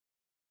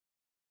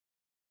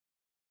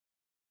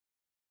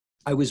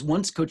I was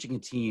once coaching a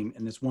team,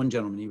 and this one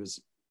gentleman, he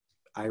was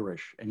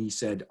Irish, and he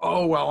said,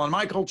 "Oh, well, in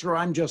my culture,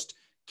 I'm just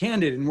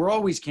candid, and we're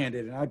always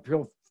candid, and I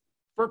feel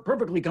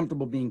perfectly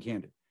comfortable being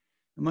candid."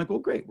 I'm like, "Well,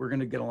 great, we're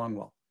going to get along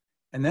well."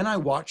 And then I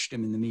watched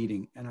him in the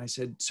meeting, and I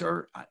said,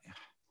 "Sir, I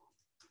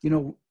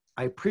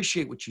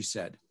appreciate what you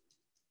said,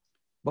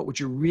 but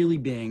what you're really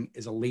being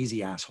is a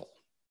lazy asshole.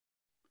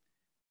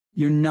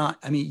 You're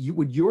not,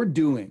 what you're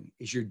doing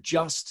is you're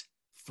just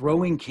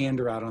throwing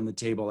candor out on the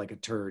table like a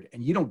turd,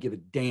 and you don't give a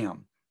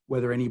damn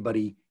whether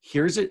anybody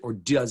hears it or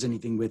does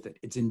anything with it.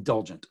 It's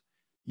indulgent.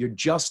 You're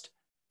just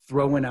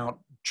throwing out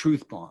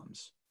truth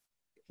bombs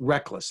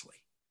recklessly.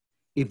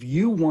 If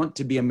you want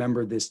to be a member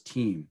of this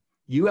team,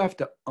 you have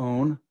to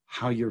own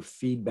how your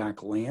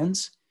feedback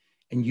lands,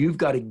 and you've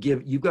got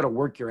to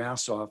work your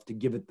ass off to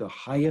give it the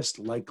highest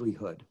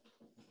likelihood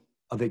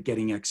of it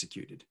getting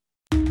executed."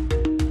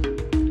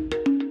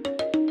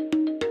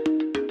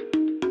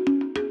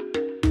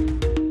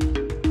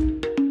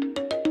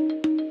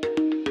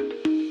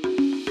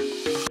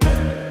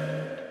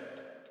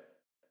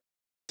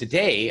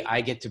 Today,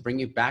 I get to bring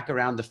you back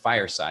around the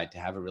fireside to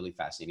have a really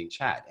fascinating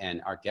chat. And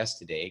our guest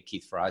today,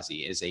 Keith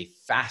Ferrazzi, is a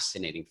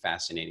fascinating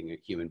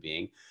human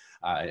being,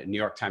 New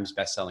York Times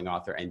bestselling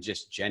author, and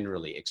just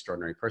generally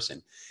extraordinary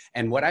person.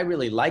 And what I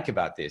really like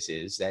about this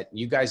is that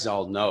you guys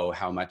all know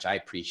how much I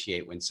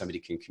appreciate when somebody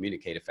can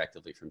communicate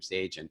effectively from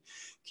stage. And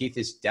Keith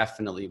is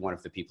definitely one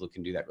of the people who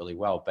can do that really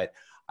well. But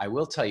I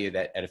will tell you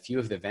that at a few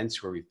of the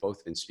events where we've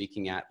both been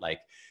speaking at, like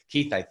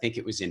Keith, I think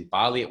it was in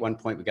Bali at one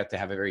point, we got to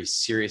have a very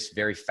serious,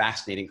 very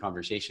fascinating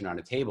conversation on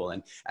a table.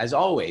 And as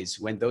always,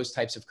 when those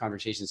types of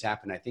conversations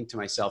happen, I think to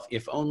myself,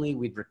 if only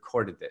we'd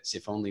recorded this,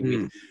 if only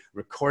we'd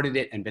recorded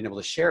it and been able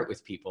to share it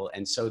with people.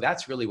 And so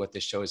that's really what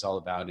this show is all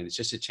about. And it's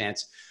just a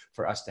chance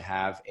for us to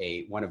have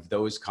one of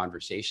those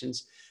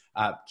conversations.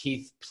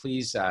 Keith,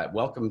 please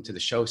welcome to the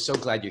show. So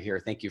glad you're here.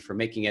 Thank you for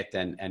making it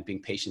and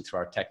being patient through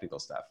our technical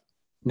stuff.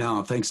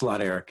 No, thanks a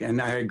lot, Eric.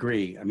 And I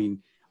agree.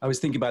 I was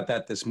thinking about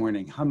that this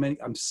morning.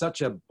 I'm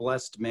such a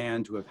blessed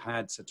man to have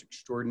had such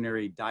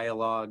extraordinary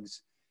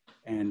dialogues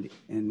and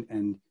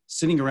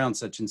sitting around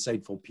such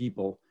insightful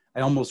people.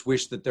 I almost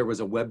wish that there was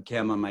a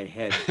webcam on my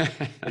head,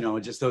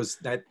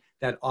 just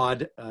that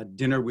odd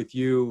dinner with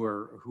you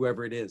or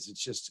whoever it is.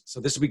 It's just, so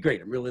this will be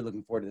great. I'm really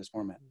looking forward to this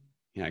format.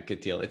 Yeah, good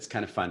deal. It's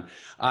kind of fun.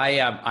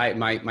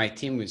 My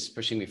team was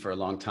pushing me for a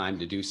long time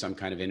to do some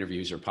kind of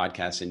interviews or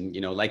podcasts. And,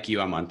 like you,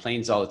 I'm on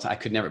planes all the time. I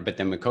could never, but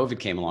then when COVID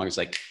came along, it's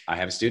like, I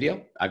have a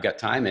studio, I've got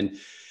time.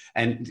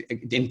 And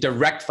in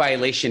direct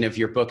violation of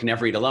your book,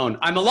 Never Eat Alone,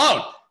 I'm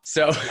alone.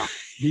 So yeah,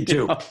 me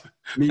too.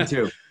 Me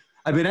too.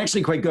 I've been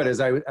actually quite good, as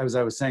I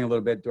was saying a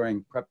little bit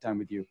during prep time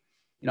with you.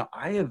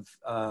 I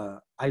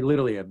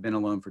literally have been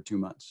alone for 2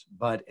 months,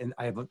 and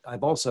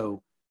I've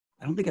also,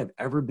 I don't think I've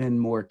ever been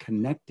more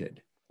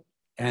connected.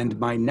 And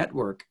my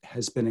network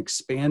has been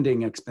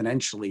expanding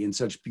exponentially in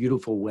such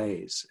beautiful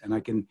ways. And I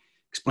can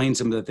explain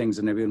some of the things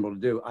that I've been able to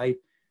do.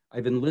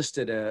 I've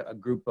enlisted a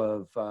group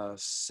of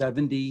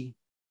 70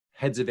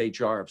 heads of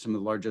HR of some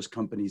of the largest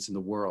companies in the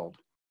world.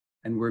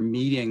 And we're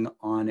meeting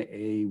on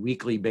a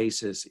weekly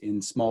basis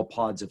in small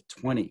pods of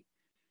 20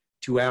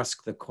 to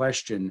ask the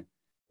question,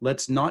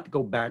 let's not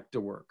go back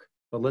to work,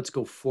 but let's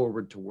go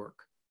forward to work.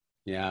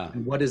 Yeah.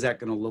 And what is that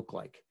going to look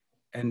like?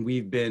 And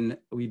we've been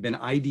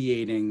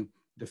ideating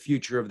the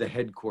future of the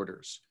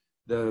headquarters,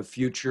 the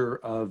future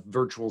of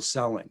virtual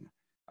selling.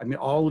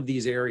 All of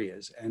these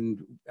areas.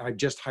 And I've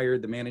just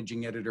hired the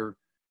managing editor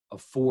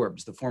of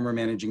Forbes, the former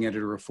managing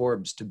editor of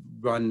Forbes, to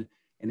run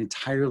an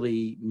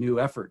entirely new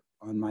effort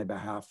on my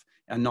behalf,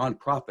 a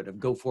nonprofit of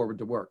Go Forward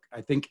to Work.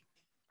 I think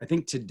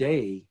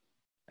today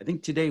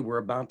we're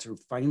about to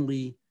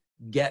finally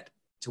get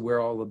to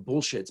where all the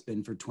bullshit's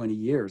been for 20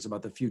 years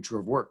about the future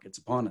of work. It's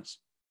upon us.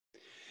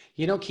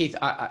 Keith,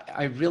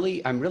 I'm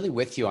really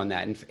with you on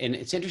that. And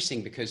it's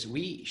interesting because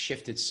we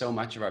shifted so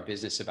much of our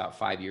business about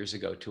 5 years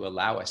ago to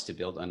allow us to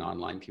build an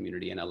online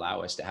community and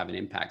allow us to have an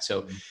impact.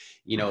 So,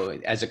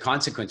 as a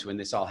consequence, when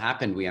this all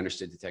happened, we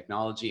understood the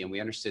technology and we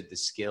understood the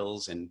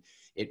skills, and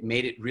it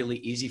made it really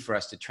easy for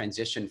us to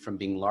transition from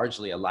being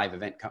largely a live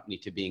event company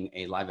to being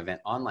a live event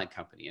online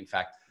company. In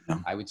fact,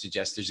 I would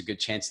suggest there's a good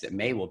chance that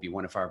May will be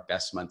one of our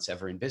best months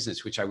ever in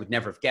business, which I would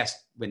never have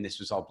guessed when this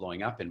was all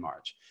blowing up in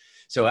March.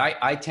 So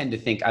I tend to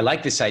think, I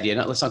like this idea.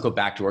 Let's not go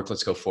back to work.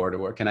 Let's go forward to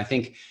work. And I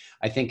think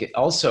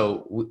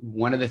also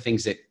one of the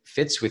things that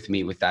fits with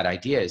me with that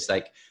idea is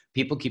like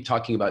people keep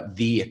talking about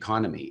the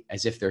economy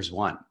as if there's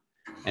one.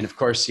 And of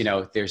course,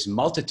 there's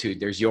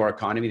multitude. There's your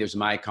economy. There's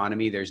my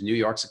economy. There's New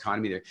York's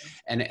economy. There,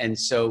 and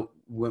so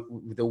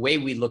the way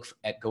we look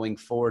at going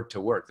forward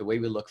to work, the way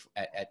we look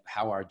at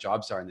how our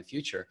jobs are in the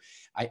future,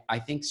 I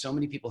think so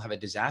many people have a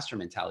disaster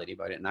mentality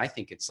about it. And I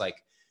think it's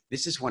like,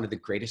 this is one of the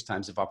greatest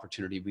times of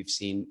opportunity we've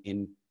seen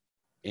in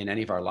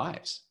any of our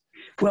lives.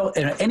 Well,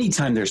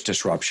 anytime there's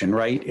disruption,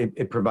 right,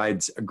 it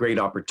provides a great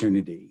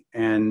opportunity.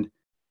 And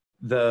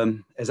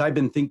as I've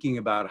been thinking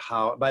about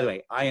how, by the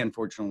way, I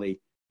unfortunately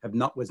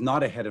was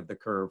not ahead of the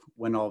curve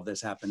when all of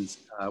this happens,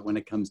 when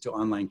it comes to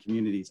online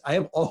communities. I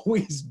have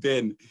always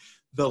been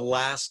the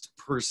last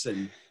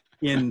person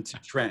into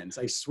trends.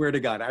 I swear to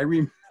God. I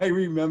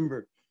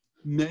remember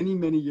many,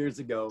 many years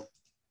ago,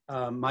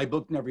 my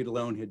book, Never Eat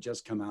Alone, had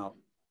just come out.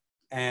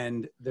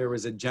 And there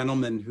was a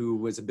gentleman who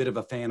was a bit of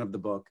a fan of the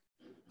book.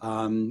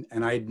 And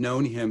I had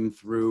known him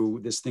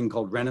through this thing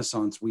called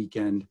Renaissance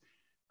Weekend,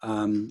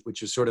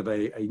 which was sort of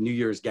a New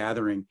Year's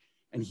gathering.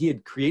 And he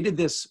had created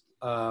this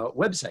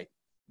website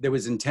that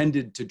was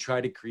intended to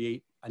try to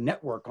create a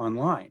network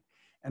online.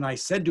 And I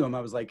said to him,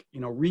 I was like,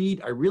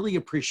 Reed, I really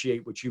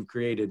appreciate what you've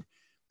created,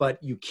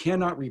 but you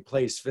cannot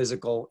replace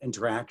physical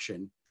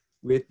interaction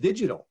with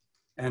digital.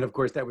 And of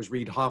course, that was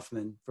Reid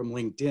Hoffman from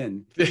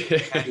LinkedIn.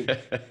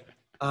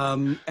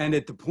 And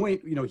at the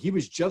point, he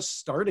was just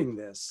starting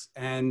this.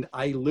 And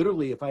I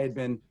literally, if I had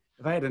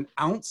an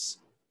ounce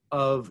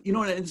of,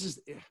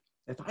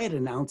 if I had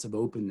an ounce of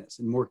openness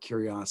and more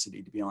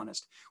curiosity, to be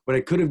honest, what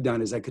I could have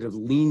done is I could have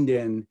leaned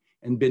in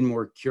and been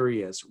more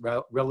curious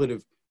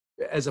relative,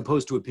 as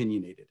opposed to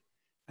opinionated.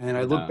 And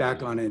I look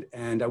back on it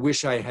and I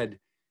wish I had,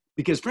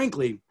 because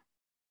frankly,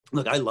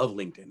 look, I love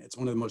LinkedIn. It's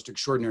one of the most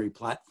extraordinary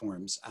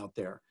platforms out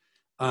there.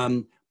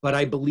 But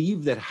I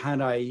believe that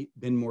had I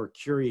been more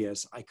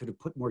curious, I could have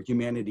put more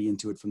humanity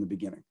into it from the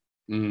beginning.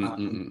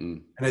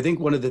 And I think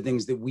one of the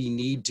things that we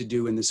need to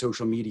do in the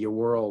social media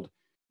world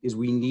is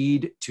we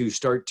need to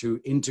start to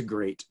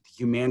integrate the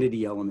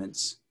humanity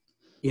elements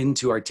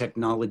into our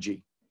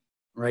technology,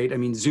 right? I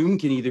mean, Zoom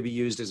can either be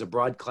used as a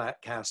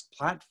broadcast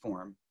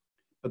platform,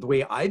 but the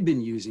way I've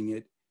been using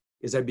it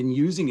is I've been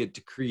using it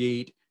to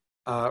create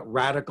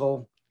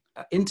radical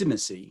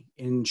intimacy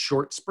in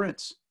short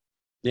sprints.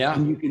 Yeah.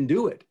 And you can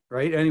do it,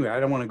 right? Anyway, I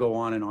don't want to go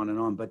on and on and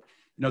on, but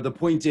the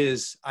point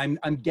is I'm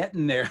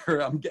getting there.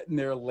 I'm getting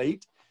there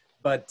late,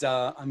 but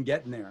I'm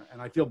getting there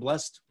and I feel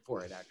blessed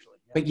for it actually.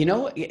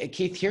 Yeah. But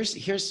Keith,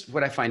 here's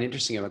what I find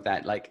interesting about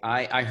that. Like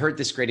I heard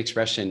this great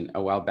expression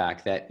a while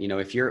back that,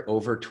 if you're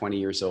over 20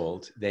 years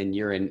old, then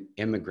you're an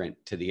immigrant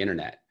to the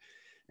internet.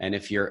 And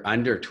if you're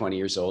under 20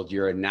 years old,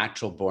 you're a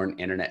natural born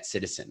internet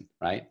citizen,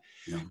 right?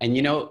 Yeah.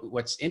 And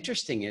what's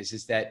interesting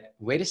is that,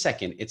 wait a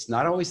second, it's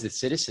not always the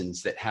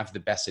citizens that have the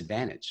best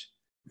advantage.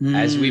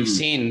 As we've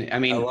seen, I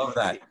love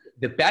that.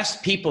 The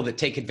best people that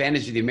take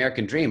advantage of the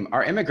American dream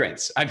are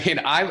immigrants. I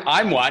mean,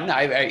 I'm one.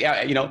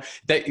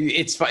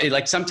 It's funny,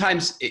 like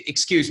sometimes,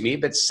 excuse me,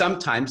 but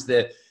sometimes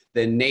the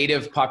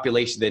native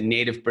population, the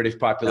native British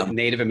population,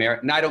 Native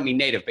American, and I don't mean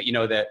native, but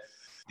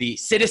the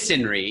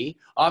citizenry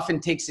often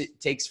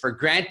takes for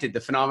granted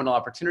the phenomenal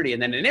opportunity.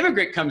 And then an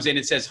immigrant comes in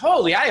and says,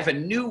 holy, I have a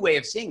new way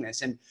of seeing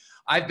this. And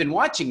I've been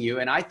watching you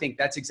and I think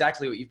that's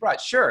exactly what you brought.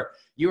 Sure.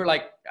 You were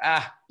like,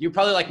 you're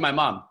probably like my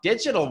mom.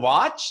 Digital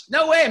watch?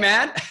 No way,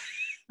 man.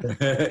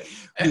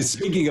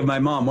 Speaking of my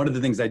mom, one of the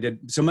things I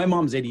did, so my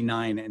mom's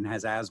 89 and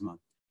has asthma.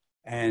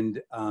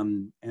 And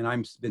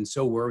I've been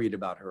so worried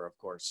about her, of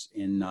course,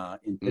 in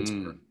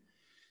Pittsburgh.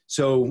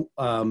 So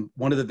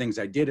one of the things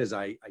I did is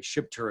I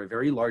shipped her a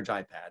very large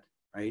iPad,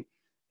 right?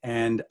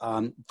 And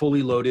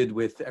fully loaded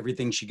with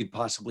everything she could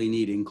possibly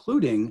need,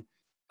 including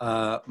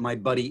my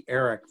buddy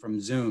Eric from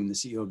Zoom, the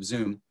CEO of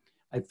Zoom.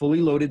 I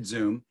fully loaded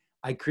Zoom.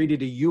 I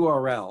created a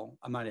URL.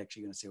 I'm not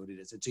actually going to say what it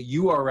is. It's a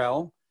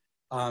URL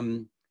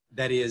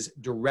that is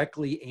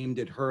directly aimed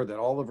at her, that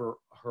all of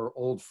her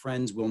old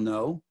friends will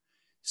know,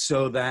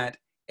 so that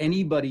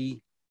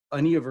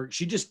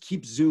she just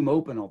keeps Zoom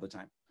open all the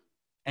time.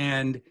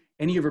 And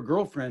any of her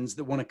girlfriends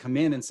that want to come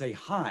in and say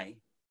hi,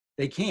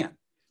 they can.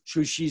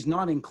 So she's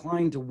not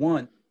inclined to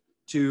want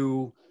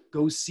to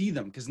go see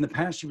them. Because in the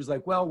past she was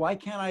like, well, why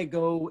can't I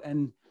go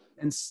and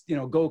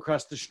go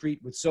across the street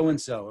with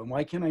so-and-so? And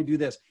why can't I do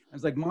this? I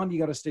was like, Mom, you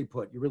got to stay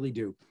put. You really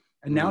do.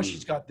 And now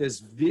she's got this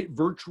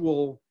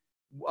virtual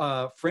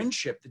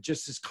friendship that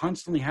just is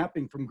constantly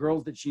happening from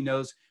girls that she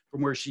knows from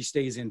where she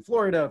stays in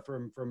Florida,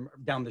 from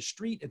down the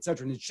street, et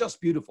cetera. And it's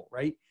just beautiful,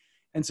 right?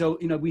 And so,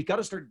 we've got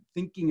to start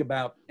thinking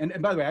about, and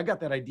by the way, I got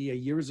that idea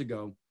years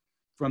ago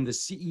from the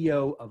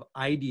CEO of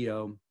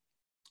IDEO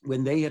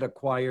when they had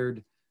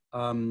acquired,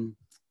 the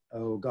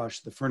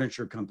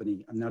furniture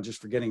company. I'm now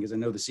just forgetting because I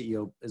know the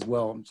CEO as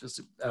well.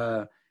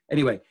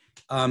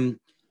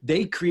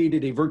 They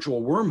created a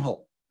virtual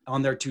wormhole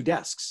on their two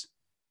desks.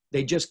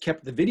 They just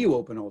kept the video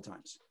open all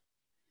times.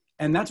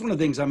 And that's one of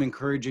the things I'm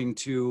encouraging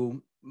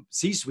to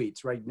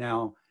C-suites right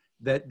now,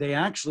 that they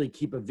actually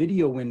keep a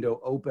video window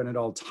open at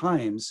all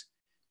times,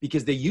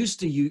 because they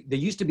used to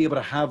be able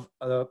to have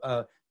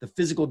the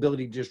physical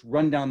ability to just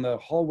run down the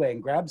hallway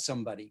and grab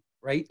somebody,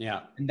 right?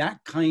 Yeah. And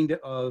that kind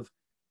of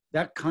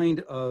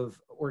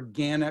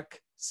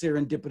organic,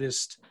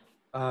 serendipitous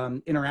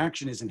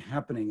interaction isn't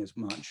happening as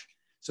much.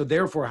 So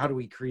therefore, how do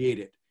we create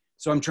it?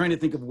 So I'm trying to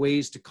think of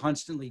ways to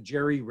constantly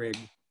jerry-rig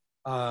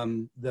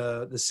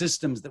the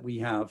systems that we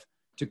have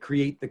to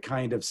create the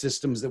kind of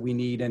systems that we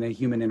need in a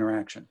human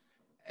interaction.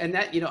 And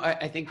that,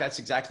 I think that's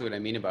exactly what I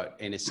mean about,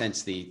 in a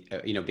sense, the,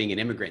 being an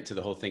immigrant to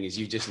the whole thing is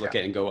you just look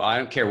at it and go, I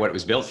don't care what it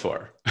was built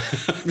for.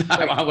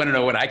 I want to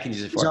know what I can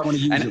use it for.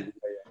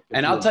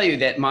 And I'll tell you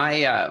that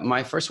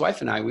my first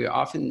wife and I, we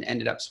often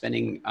ended up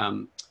spending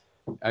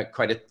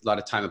quite a lot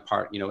of time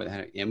apart, you know,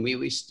 and we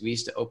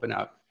used to open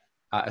up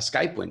a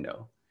Skype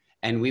window,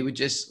 and we would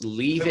just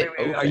leave it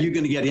open. Are you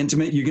going to get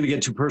intimate? You're going to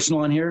get too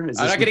personal in here?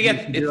 I'm not going to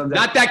get, it's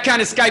not that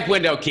kind of Skype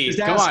window, Keith.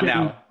 Come on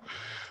now.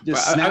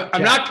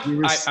 I'm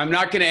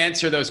not going to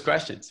answer those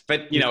questions,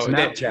 but you know,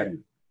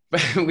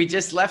 but we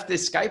just left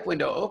this Skype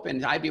window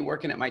open. I'd be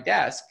working at my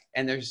desk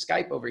and there's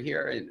Skype over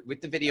here and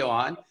with the video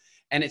on.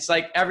 And it's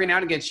like every now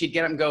and again, she'd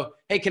get up and go,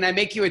 hey, can I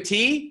make you a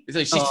tea? It's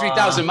like she's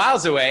 3,000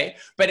 miles away,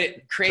 but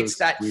it creates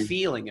that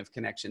feeling of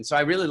connection. So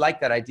I really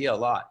like that idea a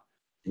lot.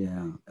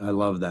 Yeah, I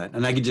love that.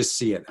 And I could just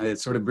see it. It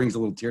sort of brings a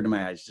little tear to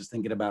my eyes, just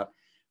thinking about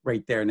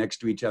right there next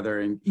to each other.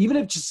 And even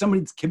if just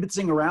somebody's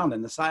kibitzing around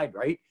on the side,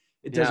 right?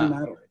 It doesn't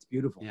matter. It's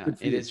beautiful. Yeah,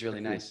 it is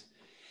really nice.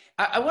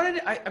 I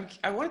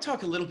want to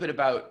talk a little bit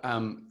about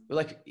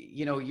like,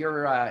 you know,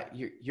 you're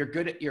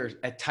good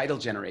at title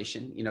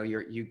generation. You know,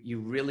 you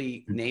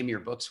really name your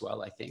books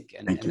well, I think,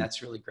 and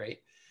that's really great.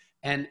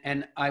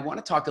 And I want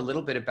to talk a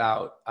little bit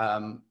about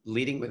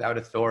leading without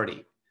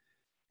authority.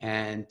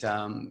 And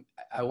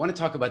I want to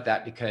talk about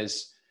that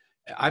because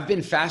I've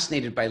been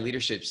fascinated by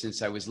leadership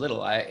since I was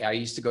little. I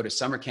used to go to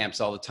summer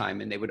camps all the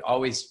time, and they would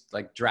always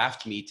like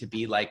draft me to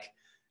be like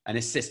an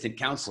assistant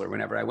counselor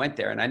whenever I went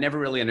there. And I never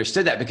really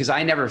understood that because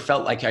I never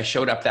felt like I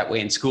showed up that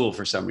way in school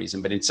for some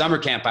reason. But in summer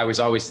camp, I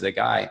was always the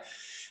guy.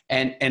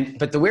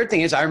 But the weird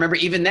thing is, I remember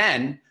even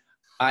then,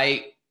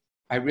 I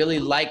really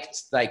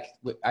liked, like,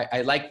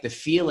 I liked the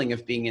feeling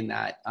of being in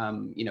that,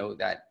 you know,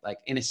 that like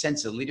in a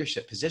sense, a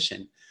leadership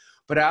position.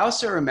 But I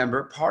also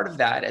remember part of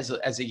that as a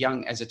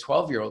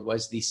 12-year-old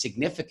was the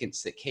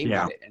significance that came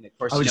with it. And of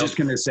course, I was just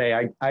going to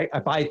say,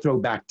 if I throw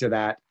back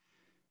to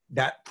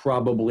that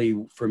probably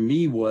for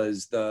me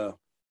was the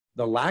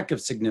lack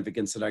of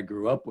significance that I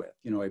grew up with.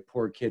 You know, a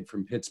poor kid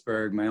from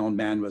Pittsburgh, my own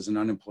man was an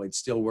unemployed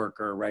steel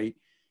worker, right?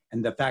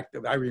 And the fact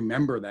that I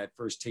remember that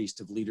first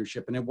taste of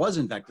leadership, and it was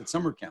in fact at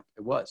summer camp,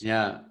 it was.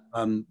 Yeah.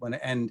 And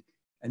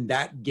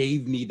that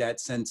gave me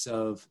that sense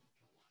of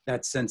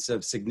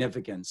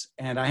significance.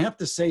 And I have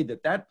to say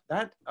that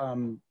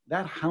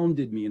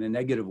hounded me in a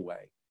negative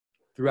way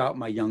throughout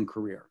my young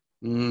career.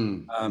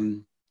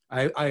 The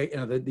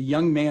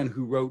young man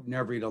who wrote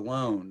Never Eat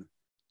Alone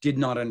did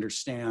not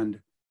understand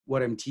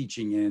what I'm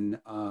teaching in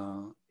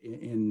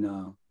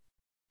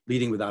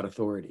Leading Without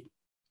Authority.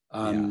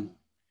 And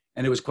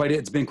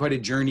it's been quite a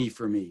journey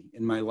for me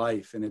in my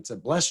life, and it's a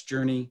blessed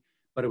journey,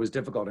 but it was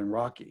difficult and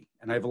rocky.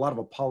 And I have a lot of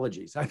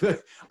apologies. I've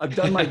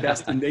done my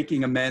best in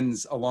making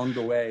amends along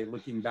the way,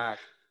 looking back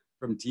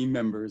from team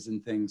members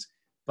and things.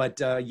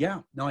 But I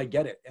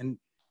get it. And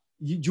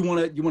you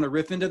want to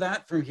riff into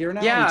that from here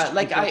now? Yeah,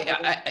 like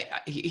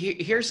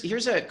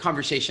here's a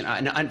conversation,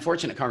 an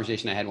unfortunate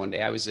conversation I had one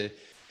day.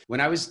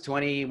 When I was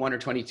 21 or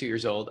 22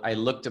 years old, I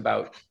looked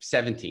about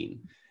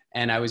 17,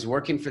 and I was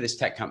working for this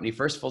tech company,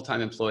 first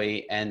full-time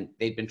employee, and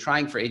they'd been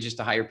trying for ages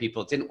to hire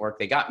people. It didn't work.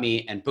 They got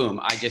me, and boom,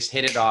 I just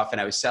hit it off,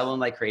 and I was selling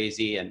like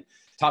crazy, and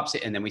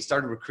then we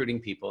started recruiting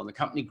people, and the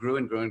company grew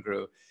and grew and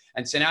grew.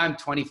 And so now I'm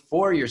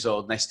 24 years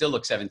old, and I still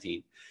look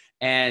 17.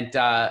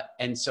 But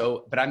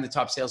I'm the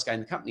top sales guy in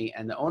the company,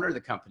 and the owner of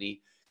the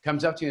company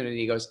comes up to me and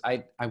he goes,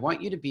 I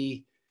want you to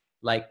be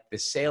like the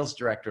sales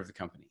director of the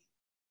company.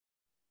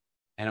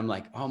 And I'm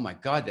like, oh my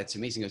God, that's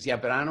amazing. He goes, yeah,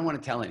 but I don't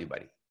want to tell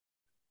anybody.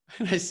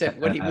 And I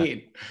said, what do you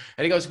mean?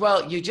 And he goes,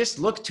 well, you just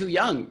look too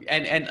young.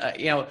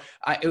 You know,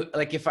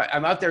 if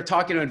I'm out there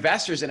talking to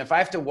investors, and if I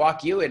have to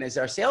walk you in as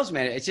our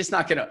salesman, it's just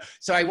not going to.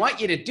 So I want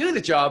you to do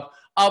the job.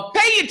 I'll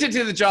pay you to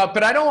do the job,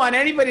 but I don't want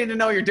anybody to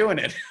know you're doing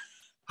it.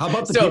 How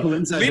about the people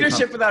inside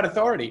leadership without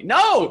authority?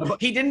 No,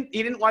 he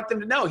didn't want them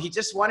to know. He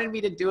just wanted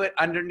me to do it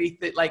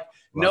underneath it, like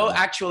no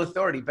actual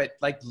authority, but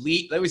like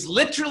lead. It was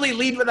literally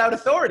lead without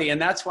authority. And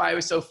that's why I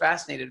was so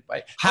fascinated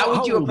by how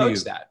would you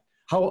approach that?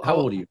 How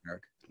old are you,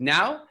 Eric?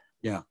 Now?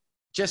 Yeah.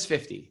 Just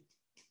 50.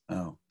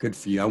 Oh, good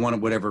for you. I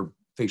wanted whatever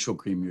facial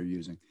cream you're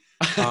using.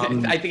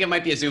 I think it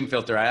might be a Zoom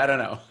filter. I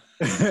don't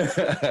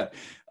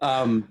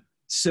know.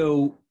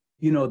 So,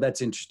 you know,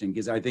 that's interesting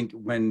because I think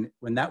when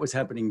that was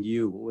happening to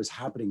you, what was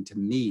happening to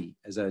me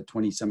as a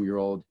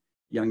 20-some-year-old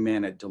young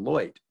man at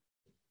Deloitte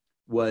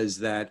was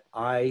that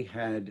I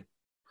had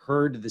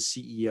heard the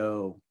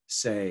CEO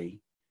say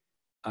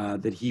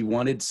that he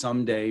wanted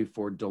someday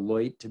for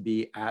Deloitte to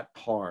be at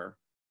par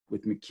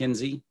with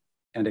McKinsey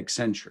and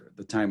Accenture. At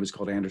the time it was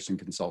called Anderson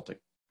Consulting.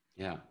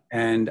 Yeah.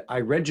 And I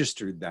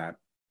registered that,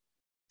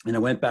 and I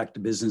went back to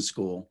business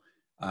school.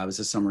 I was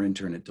a summer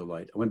intern at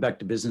Deloitte. I went back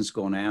to business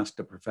school and I asked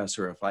a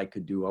professor if I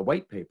could do a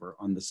white paper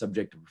on the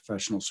subject of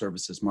professional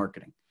services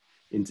marketing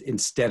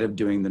instead of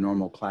doing the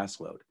normal class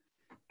load.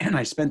 And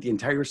I spent the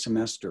entire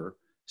semester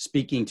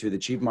speaking to the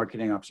chief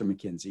marketing officer of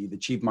McKinsey, the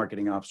chief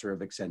marketing officer of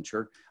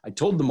Accenture. I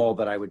told them all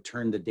that I would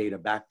turn the data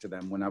back to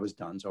them when I was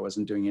done, so I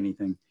wasn't doing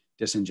anything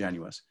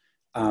disingenuous.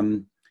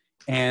 And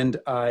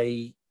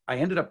I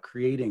ended up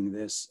creating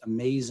this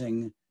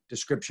amazing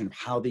description of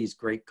how these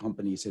great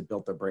companies had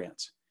built their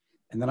brands.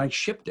 And then I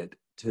shipped it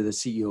to the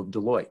CEO of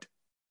Deloitte.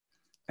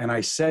 And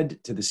I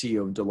said to the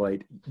CEO of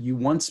Deloitte, you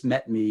once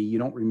met me, you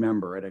don't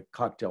remember, at a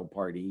cocktail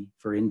party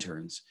for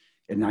interns.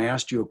 And I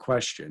asked you a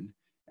question,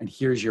 and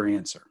here's your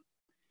answer.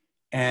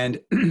 And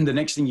the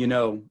next thing you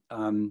know,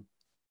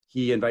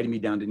 he invited me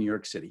down to New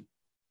York City.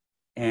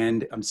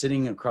 And I'm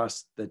sitting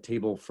across the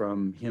table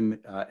from him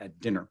at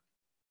dinner.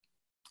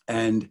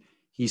 And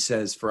he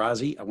says,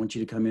 Ferrazzi, I want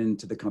you to come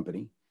into the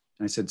company.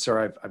 And I said,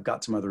 sir, I've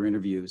got some other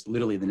interviews.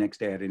 Literally the next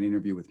day I had an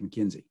interview with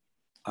McKinsey.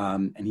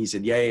 And he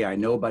said, yeah, I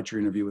know about your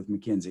interview with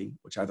McKinsey,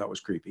 which I thought was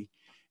creepy.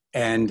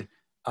 And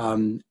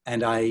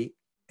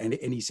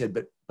he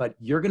said, but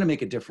you're going to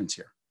make a difference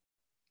here.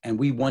 And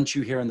we want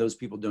you here, and those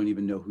people don't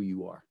even know who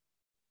you are.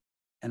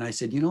 And I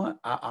said, you know what?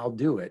 I'll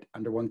do it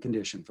under one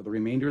condition. For the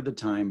remainder of the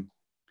time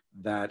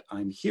that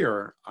I'm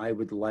here, I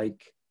would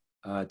like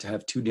to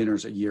have 2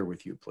 dinners a year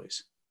with you,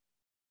 please.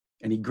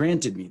 And he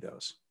granted me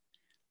those.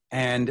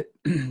 And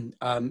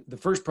the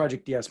first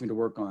project he asked me to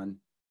work on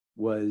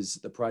was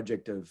the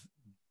project of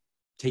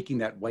taking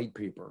that white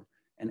paper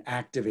and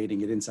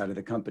activating it inside of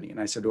the company. And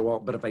I said, well,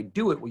 but if I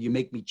do it, will you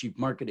make me chief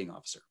marketing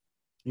officer?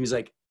 He was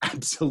like,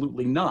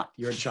 absolutely not.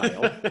 You're a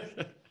child,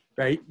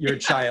 right? You're a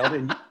child,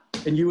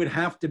 and you would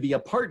have to be a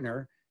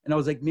partner. And I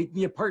was like, make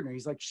me a partner.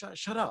 He's like,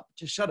 shut up.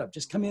 Just shut up.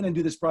 Just come in and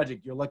do this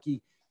project. You're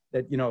lucky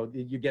that,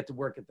 you get to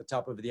work at the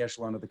top of the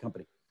echelon of the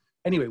company.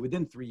 Anyway,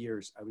 within 3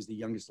 years, I was the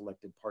youngest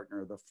elected partner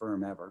of the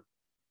firm ever.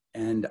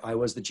 And I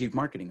was the chief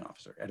marketing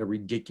officer at a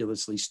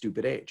ridiculously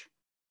stupid age.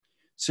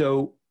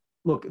 So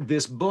look,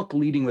 this book,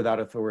 Leading Without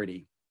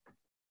Authority,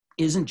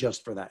 isn't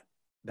just for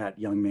that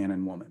young man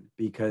and woman,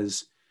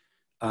 because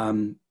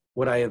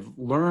what I have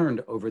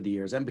learned over the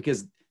years, and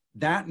because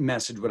that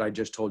message, what I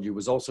just told you,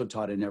 was also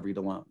taught in Every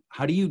Alone.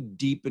 How do you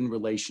deepen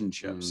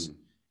relationships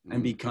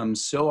and become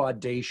so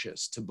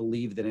audacious to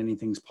believe that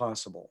anything's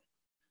possible,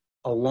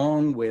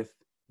 along with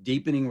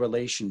deepening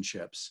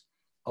relationships,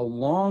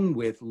 along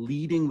with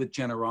leading with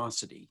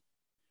generosity?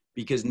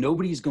 Because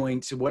nobody's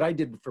going to, what I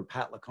did for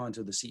Pat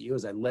LeConto, the CEO,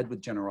 is I led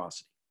with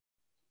generosity,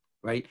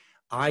 right?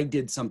 I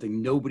did something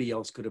nobody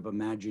else could have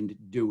imagined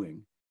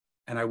doing.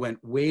 And I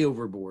went way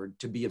overboard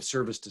to be of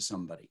service to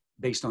somebody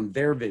based on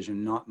their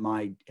vision, not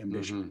my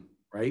ambition,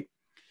 right?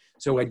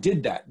 So I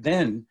did that.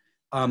 Then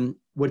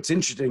what's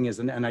interesting is,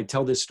 and I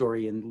tell this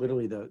story in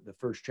literally the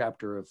first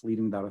chapter of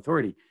Leading Without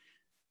Authority,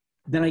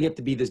 then I get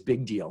to be this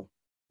big deal,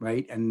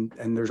 right? And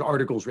there's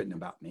articles written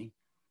about me.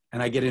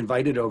 And I get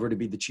invited over to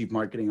be the chief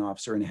marketing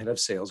officer and head of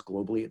sales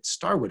globally at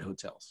Starwood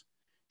Hotels.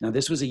 Now,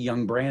 this was a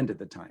young brand at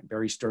the time.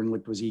 Barry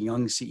Sternlicht was a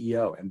young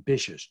CEO,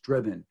 ambitious,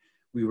 driven.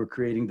 We were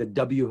creating the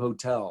W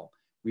Hotel.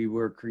 We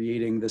were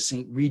creating the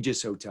St.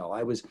 Regis Hotel.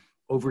 I was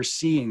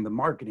overseeing the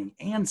marketing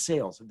and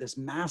sales of this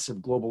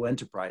massive global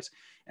enterprise.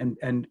 And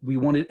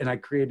I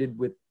created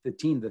with the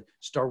team the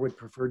Starwood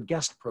Preferred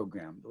Guest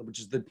Program, which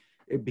is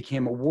it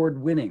became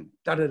award-winning,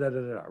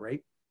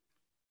 right?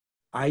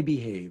 I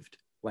behaved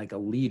like a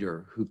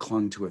leader who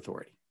clung to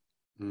authority.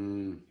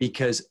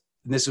 Because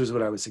this was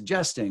what I was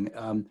suggesting.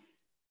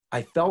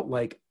 I felt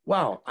like,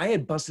 wow, I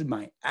had busted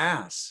my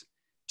ass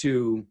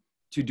to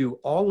do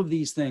all of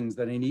these things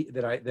that I need,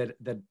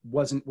 that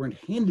weren't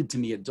handed to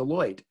me at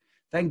Deloitte.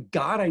 Thank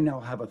God I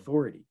now have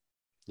authority.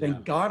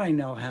 Thank God I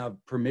now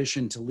have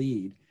permission to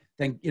lead.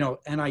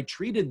 And I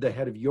treated the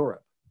head of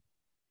Europe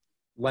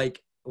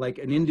like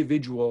an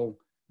individual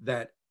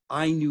that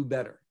I knew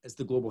better as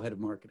the global head of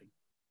marketing,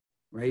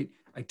 right?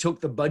 I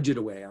took the budget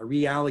away. I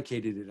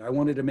reallocated it. I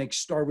wanted to make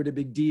Starwood a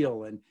big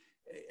deal. And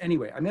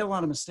anyway, I made a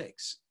lot of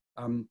mistakes.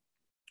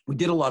 We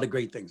did a lot of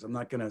great things. I'm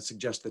not going to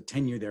suggest the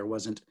tenure there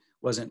wasn't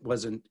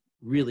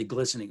really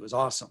glistening. It was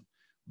awesome.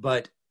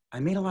 But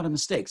I made a lot of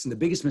mistakes. And the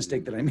biggest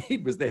mistake that I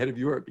made was the head of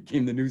Europe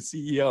became the new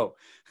CEO.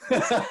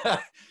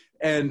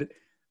 And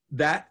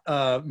that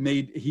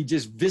he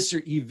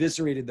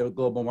eviscerated the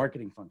global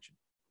marketing function.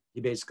 He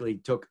basically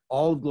took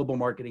all of global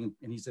marketing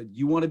and he said,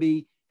 you want to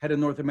be head of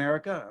North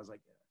America? I was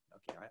like,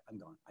 okay, I'm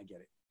gone. I get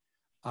it.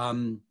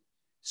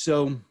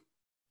 So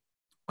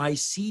I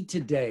see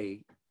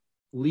today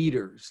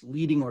leaders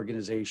leading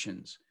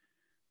organizations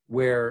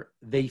where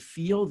they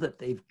feel that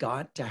they've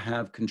got to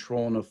have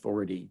control and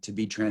authority to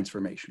be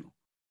transformational.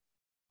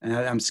 And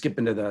I'm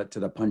skipping to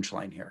the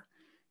punchline here.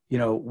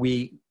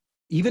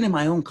 Even in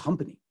my own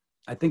company,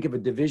 I think of a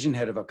division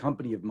head of a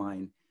company of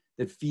mine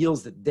that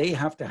feels that they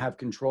have to have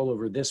control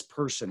over this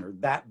person or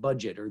that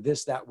budget or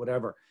this, that,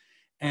 whatever.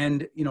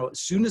 And, as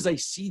soon as I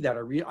see that,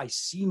 I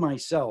see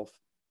myself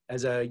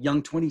as a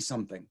young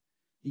 20-something,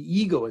 the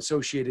ego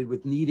associated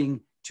with needing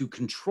to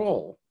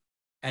control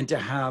and to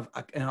have,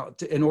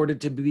 in order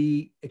to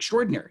be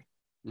extraordinary.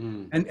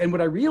 And what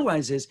I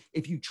realize is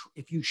if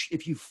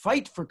you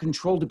fight for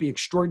control to be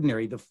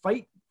extraordinary, the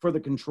fight for the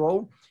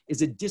control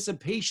is a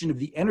dissipation of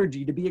the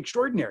energy to be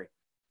extraordinary.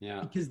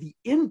 Yeah. Because the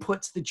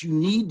inputs that you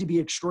need to be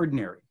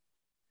extraordinary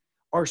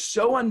are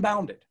so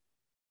unbounded.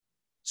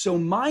 So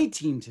my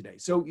team today,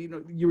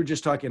 you were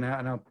just talking,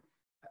 and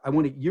I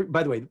want to,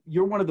 by the way,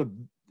 you're one of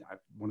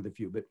the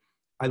few, but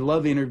I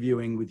love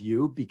interviewing with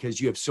you because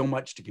you have so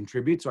much to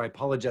contribute. So I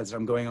apologize that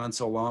I'm going on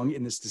so long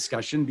in this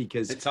discussion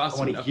because It's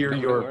awesome. I want to hear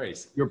No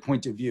worries. your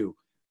point of view.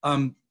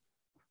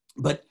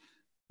 But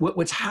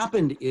what's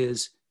happened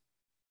is,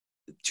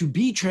 to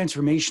be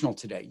transformational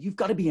today, you've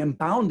got to be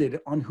unbounded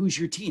on who's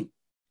your team.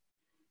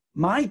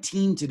 My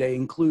team today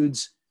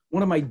includes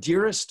one of my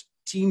dearest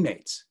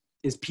teammates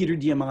is Peter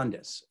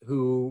Diamandis,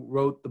 who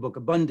wrote the book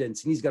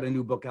Abundance, and he's got a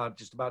new book out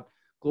just about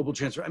global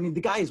transfer. I mean,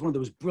 the guy is one of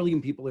those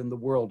brilliant people in the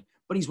world,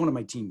 but he's one of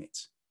my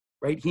teammates,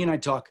 right? He and I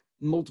talk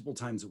multiple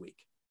times a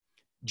week.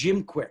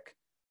 Jim Quick,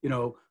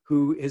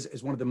 who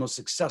is one of the most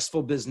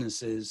successful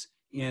businesses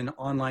in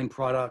online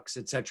products,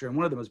 et cetera, and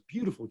one of the most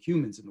beautiful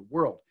humans in the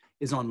world,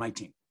 is on my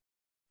team,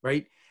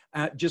 right?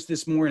 Just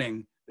this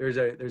morning, there's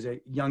a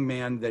young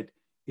man that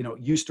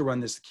used to run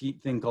this key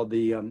thing called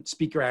the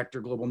Speaker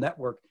Actor Global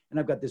Network, and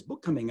I've got this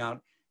book coming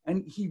out.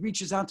 And he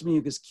reaches out to me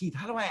and goes, Keith,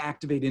 how do I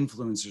activate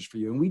influencers for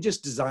you? And we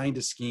just designed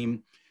a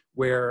scheme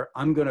where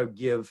I'm going to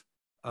give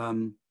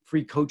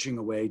free coaching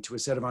away to a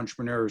set of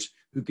entrepreneurs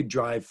who could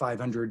drive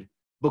 500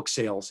 book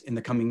sales in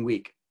the coming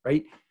week,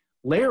 right?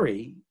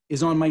 Larry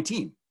is on my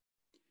team.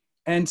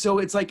 And so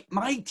it's like,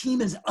 my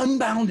team is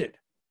unbounded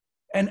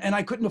and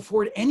I couldn't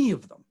afford any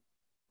of them,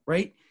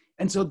 right?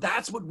 And so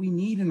that's what we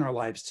need in our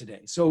lives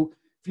today. So,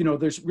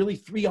 there's really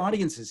three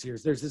audiences here.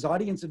 There's this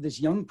audience of this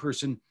young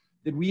person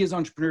that we as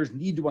entrepreneurs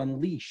need to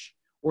unleash,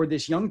 or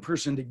this young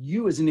person that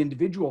you as an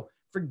individual,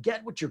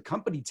 forget what your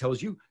company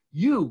tells you.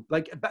 You,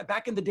 like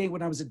back in the day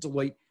when I was at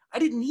Deloitte, I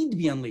didn't need to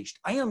be unleashed.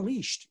 I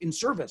unleashed in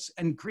service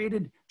and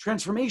created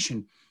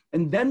transformation.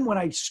 And then when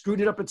I screwed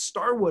it up at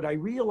Starwood, I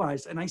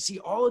realized, and I see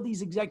all of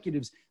these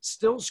executives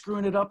still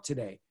screwing it up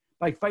today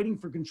by fighting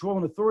for control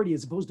and authority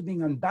as opposed to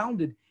being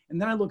unbounded. And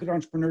then I look at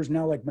entrepreneurs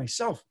now like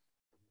myself,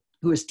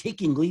 who is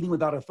leading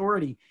without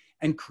authority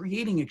and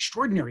creating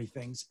extraordinary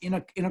things in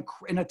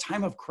a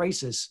time of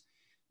crisis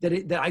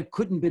that I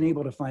couldn't been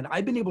able to find.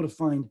 I've been able to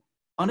find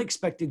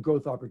unexpected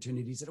growth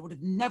opportunities that I would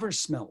have never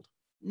smelled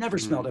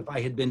if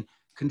I had been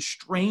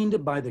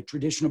constrained by the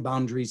traditional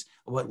boundaries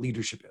of what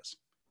leadership is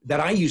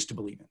that I used to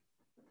believe in.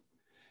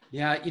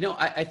 Yeah,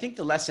 I think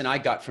the lesson I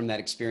got from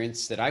that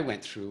experience that I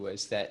went through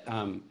was that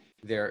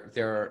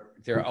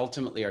there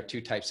ultimately are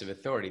two types of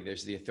authority.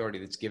 There's the authority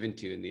that's given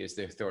to you, and there's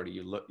the authority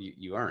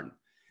you earn.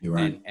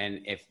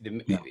 And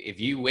if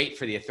you wait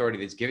for the authority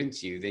that's given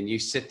to you, then you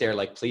sit there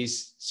like,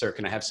 please, sir,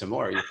 can I have some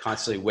more? You're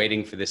constantly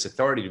waiting for this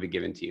authority to be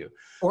given to you.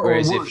 Or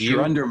worse,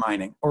 you're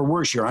undermining.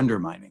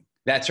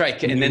 That's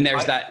right. And then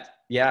there's that.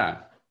 Yeah.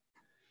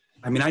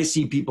 I mean, I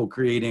see people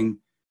creating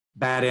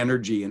bad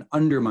energy and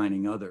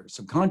undermining others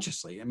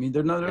subconsciously. I mean,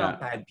 they're not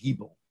bad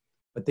people,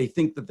 but they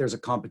think that there's a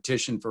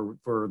competition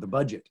for the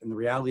budget. And the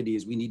reality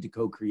is we need to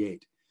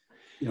co-create.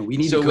 We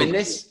need to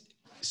co-create.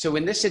 So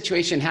when this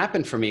situation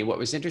happened for me, what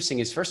was interesting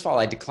is, first of all,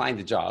 I declined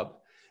the job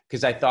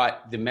because I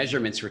thought the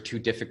measurements were too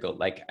difficult.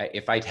 Like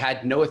if I'd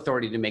had no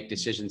authority to make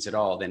decisions at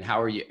all, then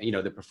how are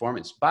the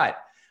performance? But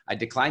I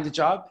declined the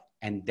job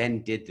and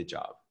then did the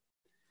job.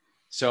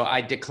 So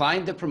I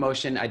declined the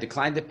promotion, I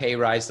declined the pay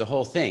rise, the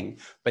whole thing.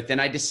 But then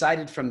I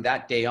decided from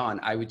that day on,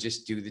 I would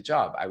just do the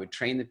job. I would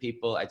train the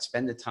people, I'd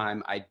spend the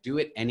time, I'd do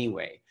it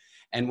anyway.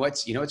 And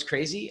what's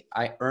crazy?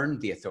 I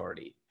earned the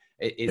authority.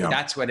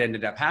 That's what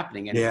ended up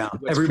happening. And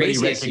what's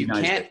crazy is you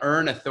can't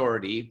earn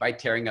authority by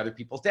tearing other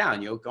people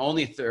down.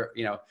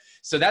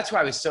 So that's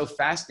why I was so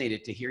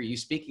fascinated to hear you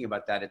speaking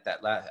about that at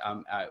that last,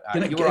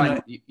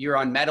 you were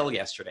on Metal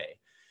yesterday.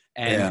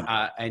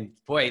 And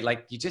boy,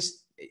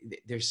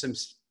 there's some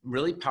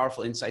really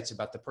powerful insights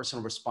about the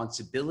personal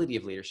responsibility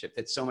of leadership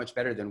that's so much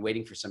better than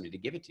waiting for somebody to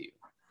give it to you.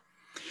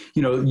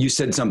 You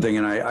said something,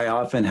 and I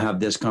often have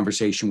this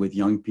conversation with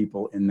young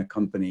people in the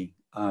company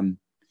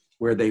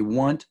where this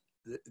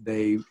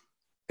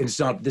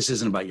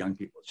isn't about young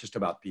people, it's just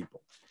about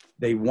people.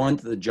 They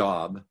want the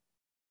job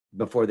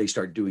before they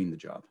start doing the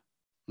job.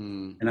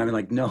 And I'm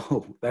like,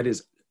 no, that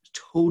is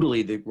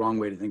totally the wrong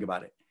way to think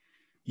about it.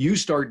 You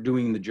start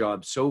doing the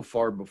job so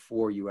far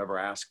before you ever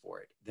ask for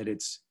it that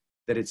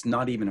it's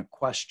not even a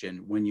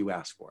question when you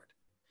ask for it.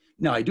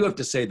 Now, I do have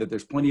to say that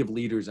there's plenty of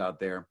leaders out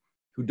there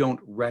who don't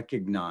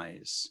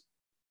recognize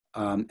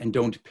and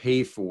don't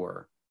pay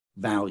for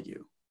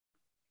value.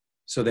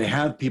 So they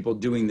have people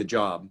doing the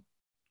job,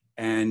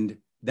 and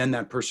then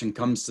that person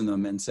comes to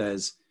them and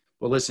says,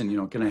 well,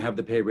 listen, can I have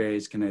the pay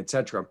raise? Can I, et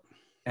cetera?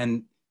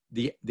 And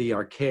the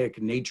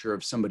archaic nature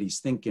of somebody's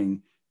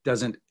thinking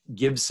doesn't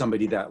give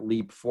somebody that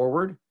leap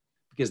forward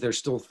because they're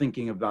still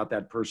thinking about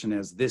that person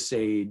as this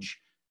age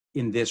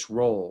in this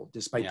role,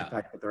 despite the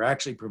fact that they're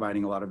actually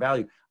providing a lot of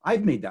value.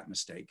 I've made that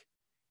mistake.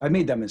 I've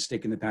made that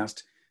mistake in the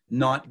past,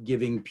 not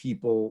giving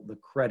people the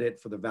credit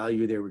for the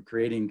value they were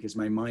creating because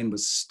my mind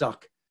was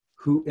stuck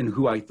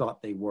who I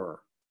thought they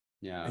were.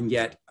 Yeah. And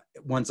yet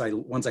once I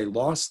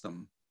lost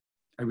them,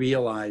 I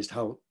realized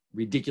how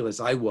ridiculous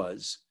I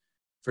was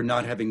for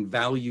not having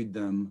valued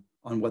them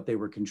on what they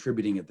were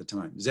contributing at the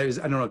time. I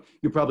don't know,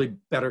 you're probably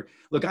better.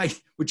 Look,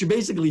 what you're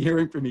basically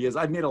hearing from me is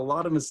I've made a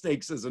lot of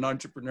mistakes as an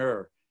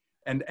entrepreneur,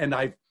 and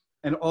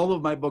all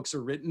of my books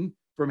are written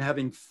from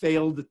having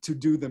failed to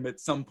do them at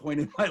some point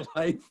in my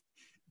life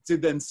to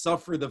then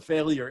suffer the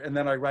failure. And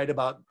then I write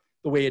about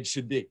the way it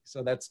should be.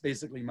 So that's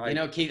basically my,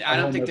 Keith, my I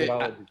don't whole think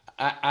methodology.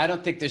 I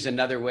don't think there's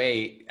another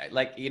way.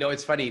 Like,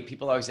 it's funny.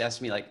 People always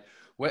ask me like,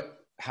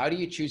 how do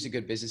you choose a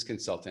good business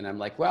consultant? I'm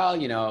like, well,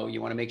 you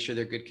want to make sure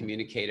they're a good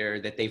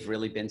communicator, that they've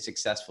really been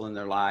successful in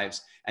their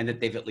lives, and that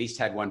they've at least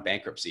had one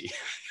bankruptcy.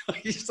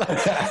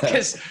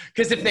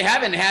 Because if they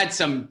haven't had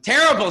some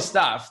terrible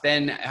stuff,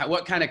 then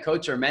what kind of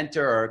coach or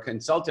mentor or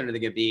consultant are they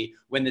going to be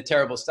when the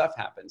terrible stuff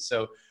happens?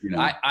 So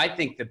I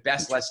think the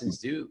best lessons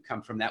do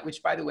come from that,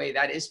 which, by the way,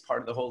 that is part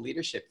of the whole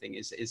leadership thing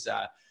is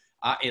at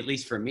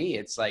least for me,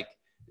 it's like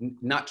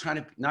not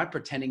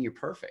pretending you're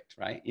perfect,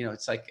 right?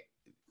 It's like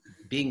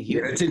being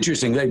human. Yeah, it's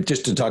interesting.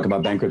 Just to talk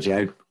about bankruptcy,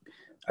 I've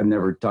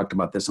never talked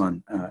about this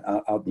on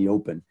out in the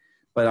open,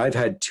 but I've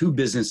had 2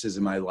 businesses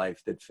in my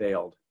life that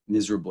failed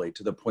miserably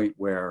to the point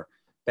where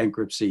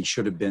bankruptcy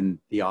should have been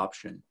the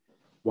option.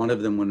 One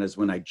of them was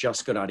when I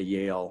just got out of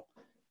Yale.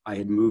 I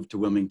had moved to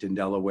Wilmington,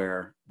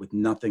 Delaware with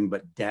nothing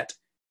but debt,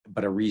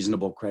 but a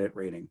reasonable credit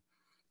rating.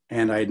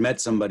 And I had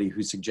met somebody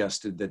who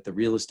suggested that the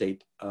real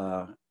estate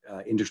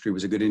industry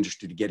was a good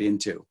industry to get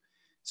into.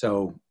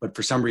 So, but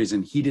for some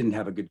reason, he didn't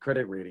have a good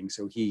credit rating.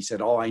 So he said,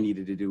 all I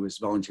needed to do was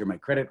volunteer my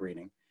credit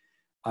rating.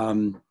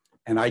 And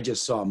I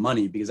just saw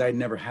money because I had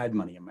never had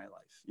money in my life.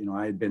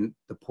 I had been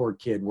the poor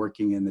kid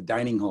working in the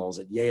dining halls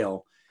at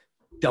Yale,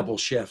 double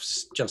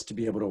shifts just to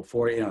be able to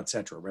afford, et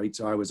cetera, right?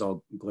 So I was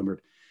all glimmered.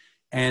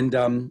 And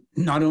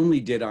not only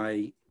did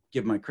I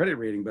give my credit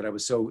rating, but I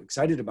was so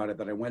excited about it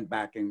that I went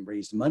back and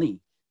raised money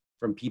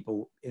from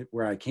people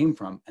where I came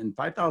from. And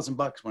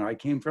 $5,000 where I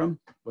came from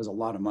was a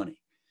lot of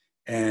money.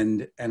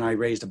 And I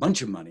raised a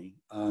bunch of money.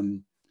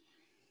 And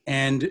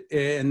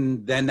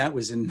then that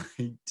was in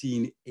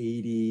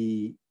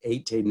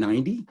 1988 to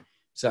 90.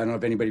 So I don't know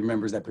if anybody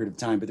remembers that period of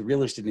time, but the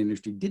real estate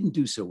industry didn't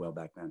do so well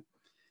back then.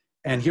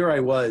 And here I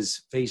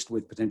was faced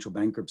with potential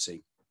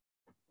bankruptcy.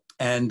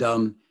 And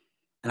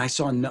I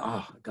saw,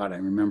 oh God, I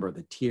remember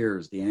the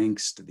tears, the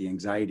angst, the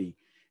anxiety.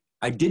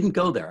 I didn't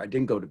go there. I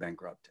didn't go to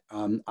bankrupt.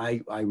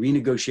 I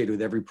renegotiated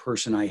with every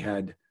person I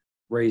had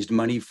raised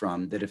money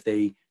from that if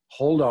they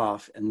hold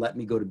off and let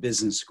me go to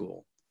business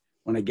school,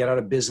 when I get out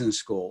of business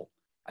school,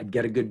 I'd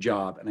get a good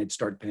job and I'd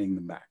start paying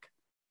them back.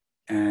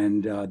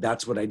 And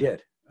that's what I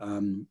did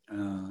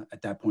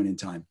at that point in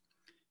time.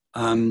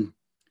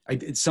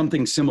 It's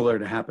something similar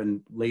to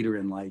happen later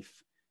in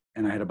life.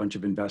 And I had a bunch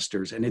of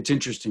investors. And it's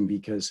interesting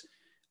because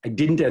I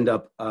didn't end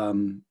up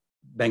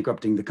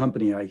bankrupting the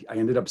company. I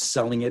ended up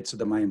selling it so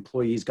that my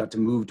employees got to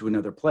move to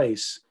another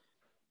place.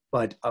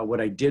 But what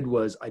I did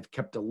was I've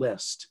kept a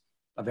list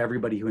of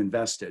everybody who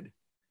invested.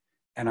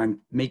 And I'm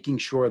making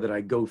sure that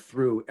I go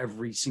through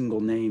every single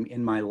name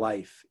in my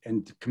life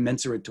and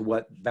commensurate to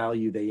what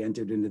value they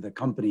entered into the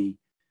company,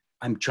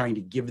 I'm trying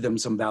to give them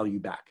some value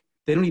back.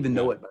 They don't even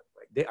know it, by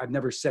the way. I've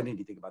never said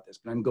anything about this,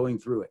 but I'm going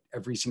through it,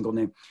 every single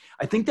name.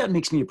 I think that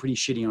makes me a pretty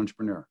shitty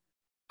entrepreneur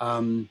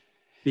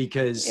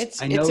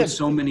because I know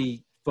so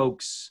many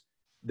folks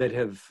that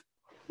have,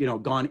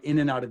 gone in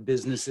and out of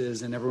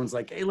businesses and everyone's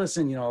like, hey,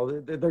 listen,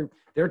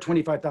 they're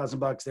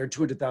 $25,000, they're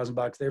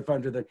 $200,000, they're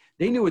 $500,000.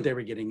 They knew what they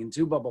were getting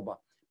into, blah, blah, blah.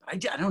 I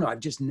don't know. I've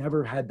just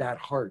never had that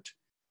heart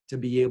to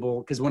be able,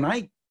 because when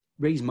I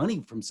raise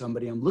money from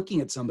somebody, I'm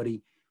looking at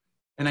somebody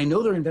and I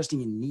know they're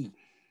investing in me.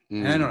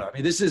 And I don't know. I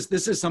mean, this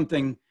is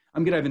something,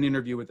 I'm going to have an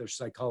interview with a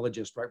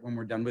psychologist right when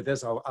we're done with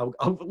this. I'll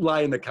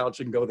lie on the couch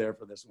and go there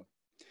for this one.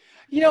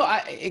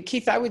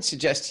 Keith, I would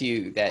suggest to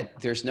you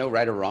that there's no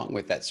right or wrong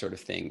with that sort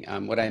of thing.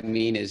 What I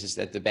mean is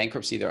that the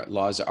bankruptcy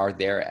laws are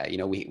there.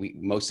 We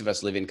most of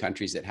us live in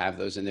countries that have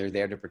those, and they're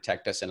there to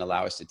protect us and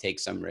allow us to take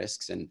some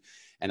risks and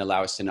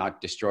allow us to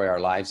not destroy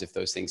our lives if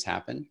those things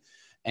happen.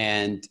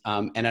 And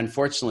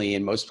unfortunately,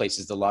 in most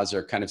places, the laws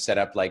are kind of set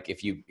up like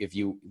if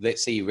you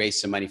let's say you raise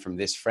some money from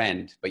this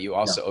friend, but you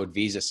also owed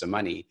Visa some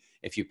money.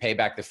 If you pay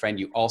back the friend,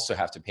 you also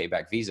have to pay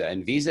back Visa,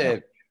 and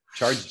Visa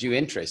charged you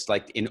interest,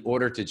 like in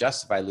order to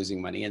justify losing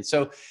money. And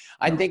so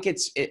I think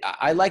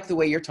I like the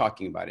way you're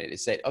talking about it.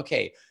 It's that,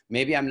 okay,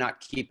 maybe I'm not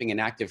keeping an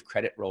active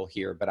credit roll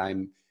here, but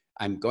I'm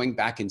going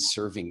back and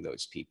serving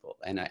those people.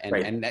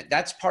 And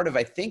that's part of,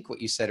 I think what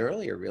you said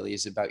earlier really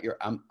is about your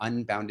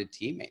unbounded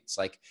teammates.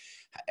 Like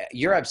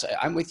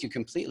I'm with you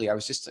completely. I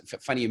was just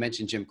funny. You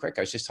mentioned Jim Quick.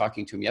 I was just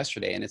talking to him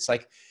yesterday, and it's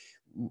like,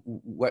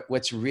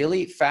 what's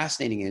really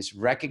fascinating is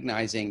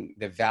recognizing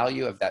the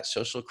value of that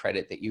social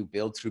credit that you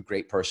build through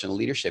great personal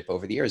leadership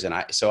over the years. And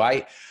I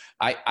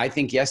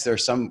think, yes, there are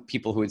some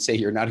people who would say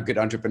you're not a good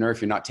entrepreneur if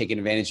you're not taking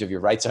advantage of your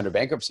rights under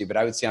bankruptcy. But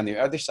I would say on the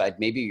other side,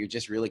 maybe you're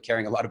just really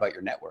caring a lot about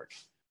your network.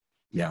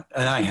 Yeah.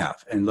 And I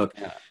have. And look,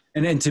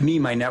 and then to me,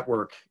 my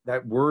network,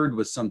 that word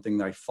was something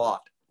that I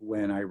fought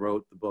when I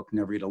wrote the book,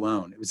 Never Eat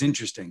Alone. It was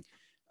interesting.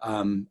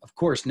 Of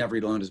course, Never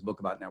Eat Alone is a book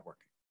about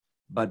networking.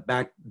 But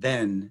back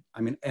then,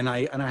 I mean, and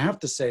I have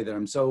to say that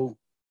I'm so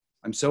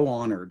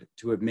honored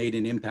to have made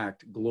an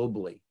impact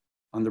globally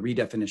on the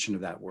redefinition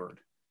of that word.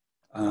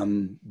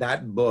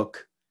 That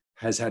book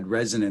has had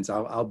resonance.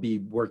 I'll be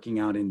working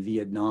out in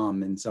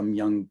Vietnam, and some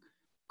young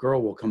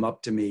girl will come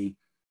up to me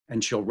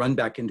and she'll run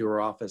back into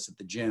her office at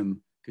the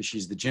gym because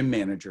she's the gym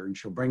manager, and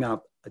she'll bring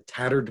out a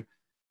tattered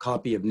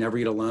copy of Never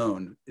Eat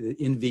Alone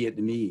in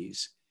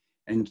Vietnamese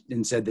and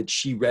said that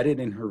she read it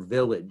in her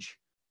village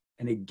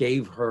and it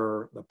gave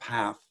her the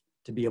path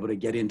to be able to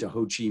get into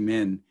Ho Chi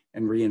Minh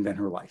and reinvent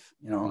her life.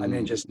 You know, I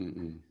mean, just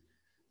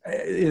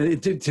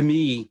to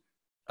me,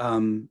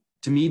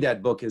 that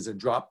book is a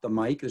drop the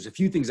mic. There's a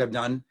few things I've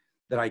done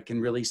that I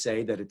can really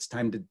say that it's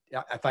time to,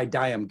 if I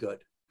die, I'm good,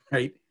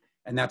 right?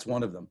 And that's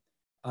one of them.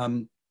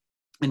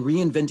 And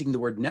reinventing the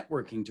word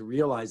networking to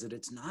realize that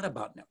it's not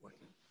about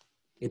networking.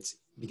 It's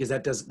because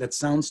that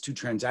sounds too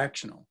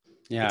transactional.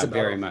 Yeah, it's about,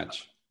 very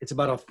much. It's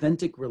about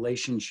authentic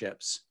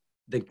relationships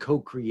that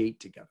co-create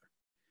together.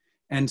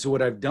 And so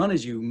what I've done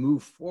is you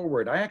move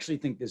forward. I actually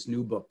think this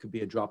new book could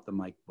be a drop the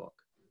mic book.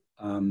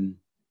 I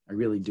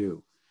really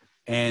do.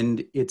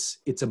 And it's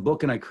a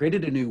book, and I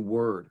created a new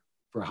word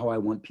for how I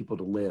want people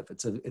to live.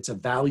 It's a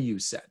value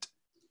set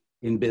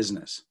in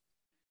business.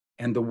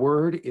 And the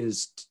word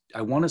is,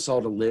 I want us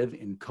all to live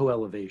in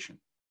co-elevation.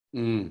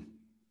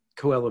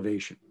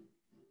 Co-elevation.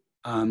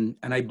 And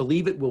I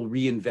believe it will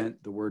reinvent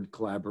the word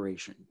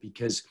collaboration,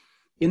 because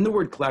in the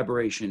word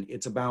collaboration,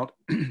 it's about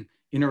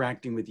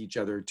interacting with each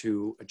other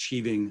to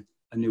achieving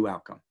a new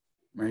outcome,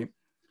 right?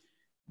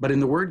 But in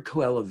the word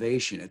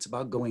co-elevation, it's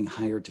about going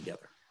higher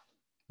together.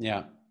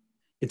 Yeah.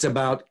 It's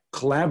about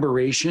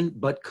collaboration,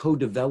 but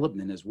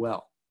co-development as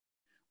well,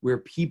 where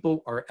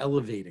people are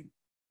elevating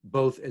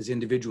both as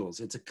individuals.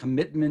 It's a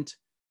commitment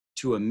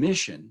to a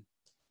mission,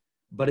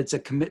 but it's a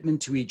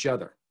commitment to each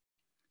other.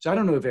 So I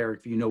don't know if, Eric,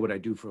 if you know what I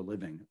do for a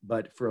living,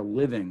 but for a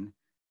living,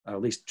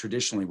 at least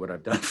traditionally what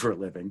I've done for a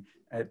living,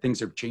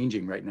 things are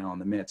changing right now in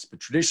the midst, but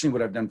traditionally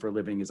what I've done for a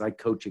living is I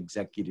coach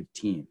executive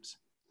teams.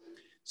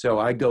 So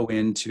I go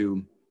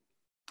into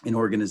an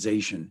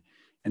organization,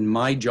 and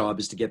my job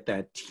is to get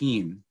that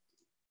team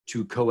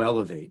to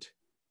co-elevate.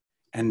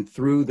 And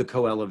through the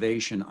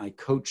co-elevation, I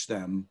coach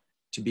them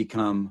to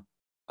become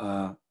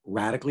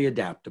radically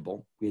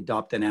adaptable. We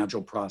adopt an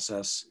agile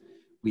process.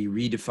 We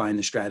redefine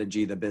the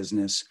strategy of the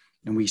business,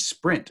 and we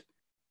sprint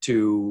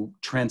to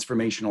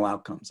transformational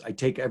outcomes. I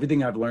take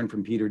everything I've learned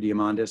from Peter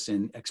Diamandis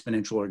in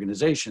exponential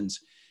organizations,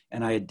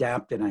 and I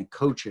adapt and I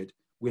coach it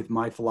with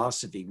my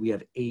philosophy. We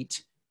have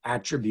 8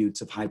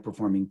 attributes of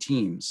high-performing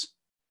teams,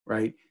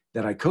 right,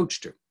 that I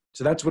coach to.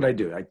 So that's what I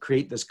do. I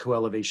create this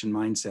co-elevation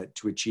mindset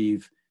to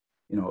achieve,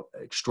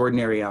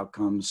 extraordinary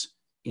outcomes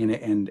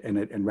and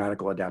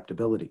radical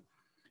adaptability.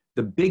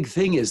 The big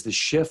thing is the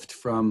shift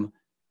from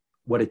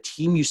what a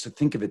team used to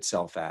think of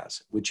itself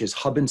as, which is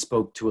hub and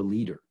spoke, to a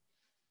leader,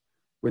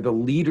 where the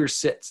leader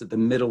sits at the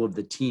middle of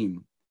the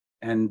team,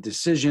 and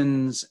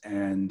decisions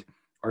and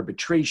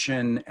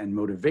arbitration and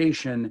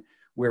motivation,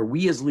 where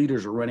we as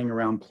leaders are running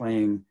around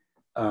playing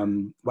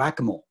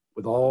whack-a-mole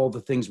with all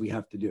the things we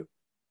have to do,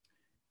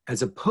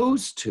 as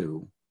opposed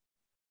to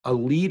a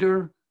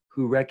leader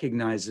who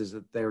recognizes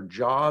that their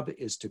job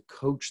is to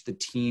coach the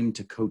team,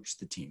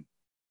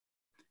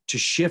 to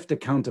shift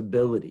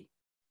accountability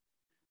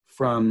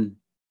from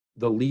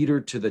the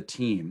leader to the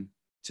team,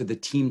 to the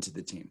team,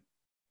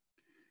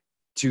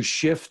 to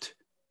shift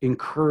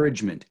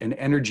encouragement and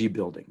energy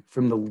building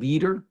from the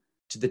leader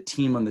to the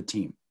team on the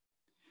team.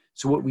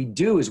 So what we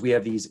do is we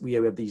have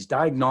these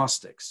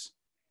diagnostics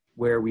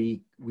where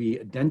we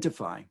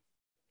identify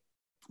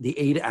the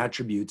 8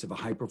 attributes of a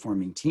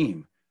high-performing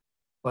team,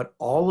 but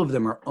all of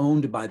them are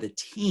owned by the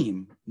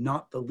team,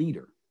 not the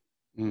leader.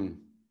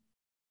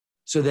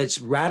 So that's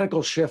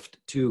radical shift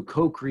to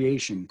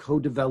co-creation,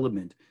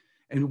 co-development.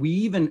 And we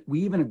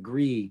even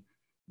agree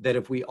that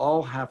if we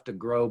all have to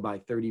grow by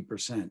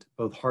 30%,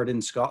 both hard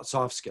and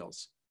soft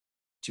skills,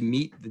 to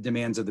meet the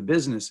demands of the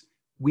business,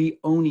 we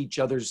own each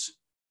other's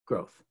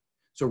growth.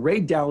 So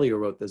Ray Dalio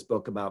wrote this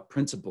book about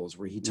principles,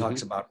 where he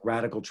talks about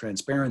radical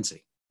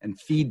transparency and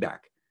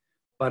feedback.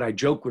 But I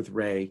joke with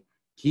Ray,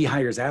 he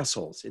hires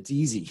assholes. It's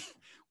easy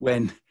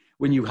when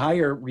you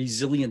hire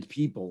resilient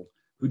people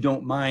who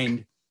don't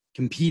mind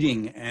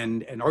competing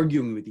and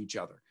arguing with each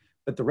other.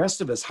 But the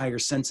rest of us hire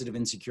sensitive,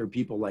 insecure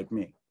people like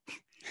me.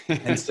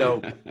 And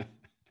so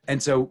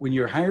when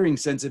you're hiring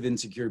sensitive,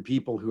 insecure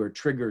people who are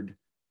triggered,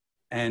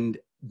 and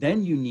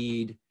then you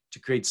need to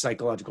create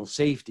psychological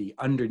safety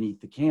underneath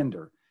the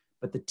candor,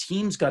 but the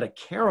team's got to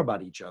care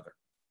about each other.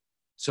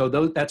 So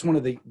that's one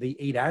of the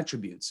 8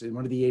 attributes. And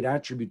one of the 8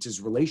 attributes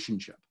is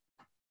relationship.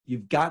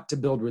 You've got to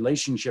build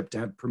relationship to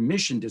have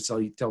permission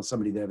to tell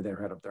somebody they have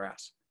their head up their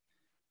ass,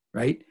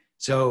 right?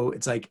 So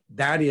it's like,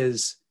 that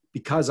is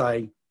because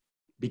I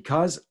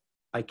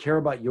care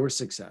about your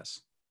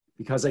success,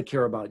 because I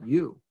care about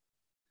you,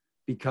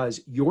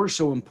 because you're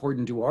so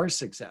important to our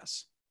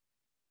success,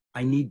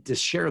 I need to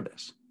share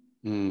this,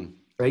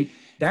 right?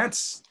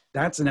 That's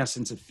an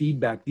essence of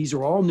feedback. These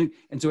are all new.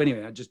 And so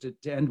anyway, just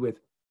to end with,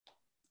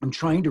 I'm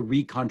trying to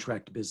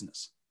recontract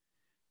business.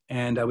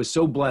 And I was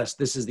so blessed.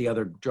 This is the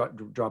other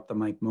drop the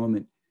mic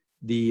moment.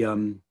 The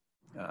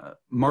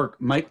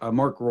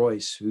Mark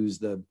Royce, who's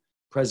the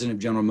president of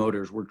General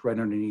Motors, worked right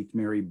underneath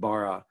Mary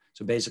Barra.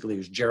 So basically,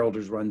 there's Gerald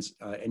who runs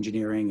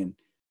engineering,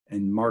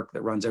 and Mark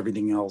that runs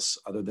everything else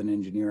other than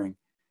engineering.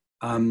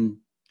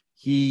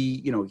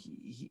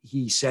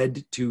 He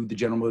said to the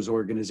General Motors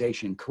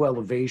organization,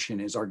 co-elevation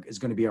is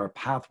going to be our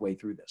pathway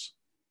through this.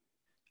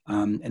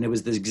 And it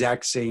was the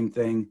exact same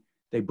thing.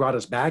 They brought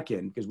us back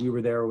in because we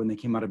were there when they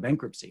came out of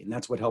bankruptcy, and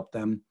that's what helped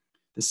them.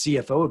 The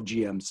CFO of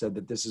GM said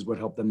that this is what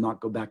helped them not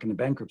go back into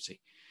bankruptcy.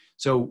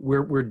 So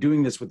we're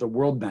doing this with the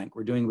World Bank.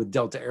 We're doing it with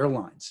Delta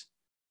Airlines.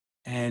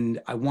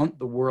 And I want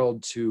the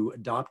world to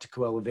adopt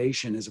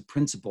co-elevation as a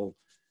principle,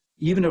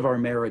 even of our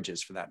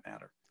marriages for that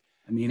matter.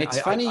 I mean, it's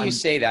funny you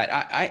say that.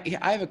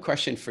 I have a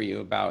question for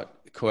you about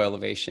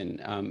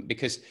co-elevation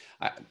because,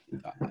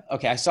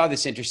 I saw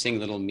this interesting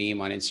little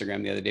meme on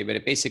Instagram the other day, but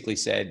it basically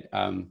said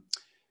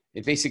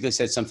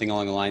something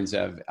along the lines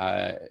of,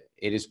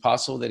 it is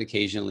possible that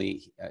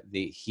occasionally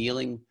the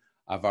healing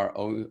of our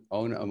own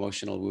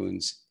emotional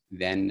wounds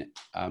then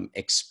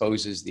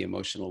exposes the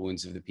emotional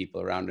wounds of the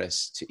people around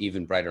us to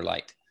even brighter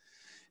light.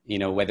 You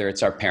know, whether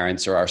it's our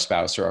parents or our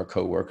spouse or our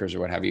coworkers or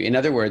what have you. In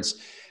other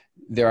words,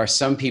 there are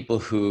some people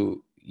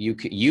who you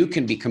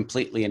can be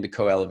completely into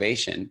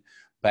co-elevation,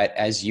 but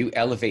as you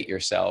elevate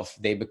yourself,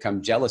 they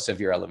become jealous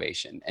of your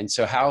elevation. And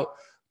so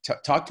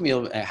talk to me a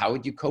little bit, how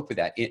would you cope with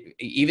that?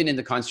 Even in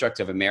the construct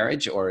of a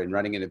marriage or in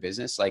running in a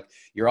business, like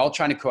you're all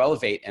trying to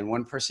co-elevate and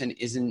one person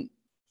isn't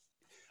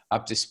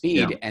up to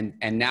speed. Yeah.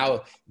 And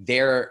now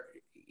they're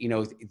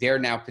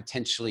now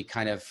potentially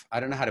kind of,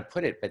 I don't know how to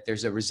put it, but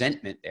there's a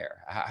resentment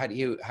there. How do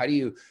you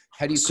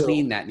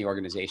clean that in the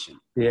organization?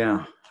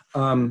 Yeah.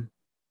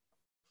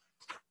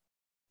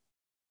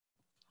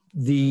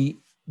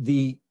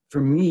 For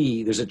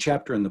me, there's a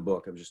chapter in the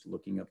book. I'm just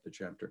looking up the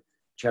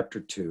chapter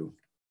 2,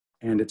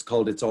 and it's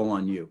called "It's All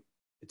on You."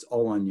 It's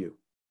all on you.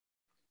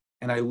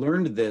 And I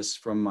learned this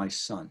from my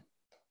son.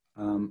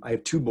 I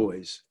have 2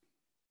 boys.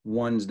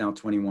 One's now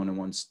 21 and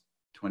one's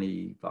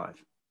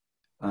 25.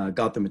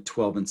 Got them at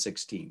 12 and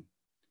 16.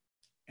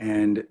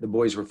 And the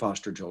boys were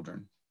foster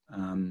children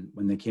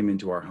when they came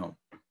into our home.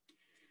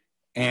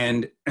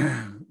 And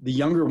the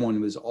younger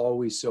one was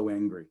always so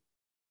angry,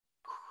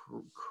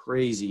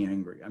 crazy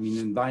angry. I mean,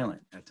 and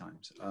violent at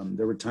times.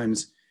 There were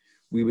times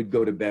we would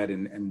go to bed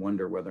and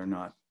wonder whether or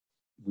not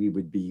we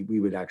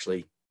would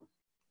actually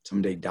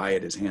someday die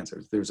at his hands.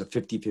 There was a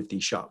 50-50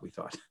 shot, we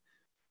thought.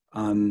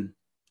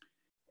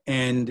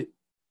 And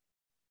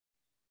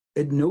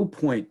at no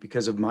point,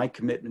 because of my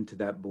commitment to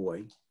that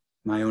boy,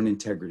 my own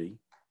integrity,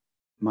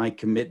 my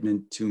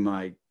commitment to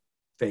my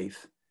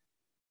faith,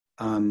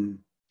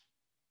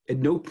 at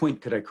no point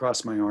could I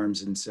cross my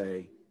arms and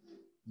say,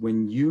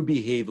 when you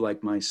behave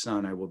like my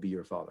son, I will be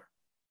your father.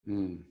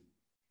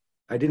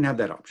 I didn't have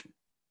that option.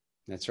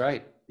 That's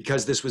right.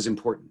 Because this was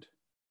important.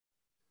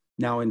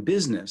 Now in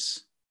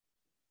business,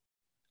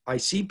 I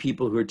see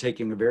people who are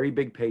taking a very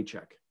big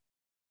paycheck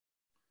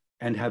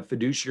and have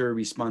fiduciary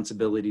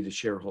responsibility to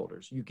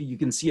shareholders. You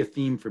can see a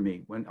theme for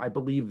me when I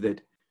believe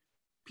that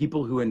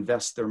people who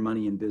invest their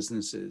money in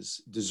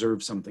businesses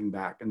deserve something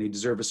back, and they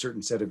deserve a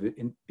certain set of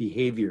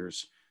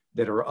behaviors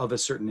that are of a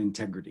certain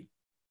integrity.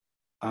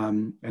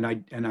 And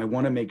I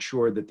want to make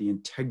sure that the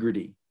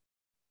integrity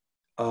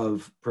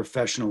of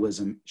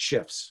professionalism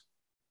shifts.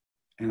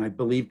 And I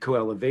believe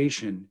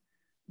co-elevation,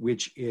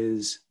 which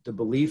is the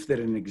belief that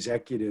an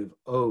executive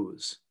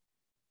owes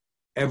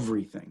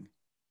everything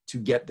to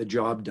get the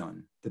job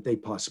done that they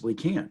possibly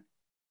can.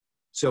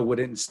 So what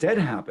instead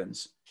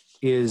happens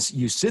is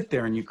you sit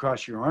there and you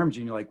cross your arms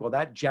and you're like, well,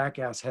 that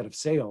jackass head of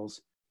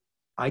sales,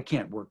 I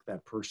can't work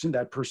that person.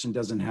 That person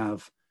doesn't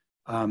have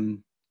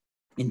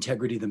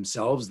integrity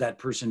themselves. That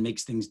person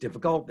makes things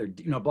difficult. They're,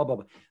 blah, blah,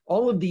 blah.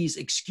 All of these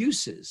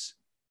excuses.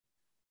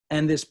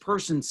 And this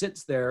person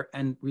sits there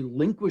and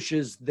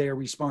relinquishes their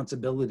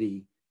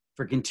responsibility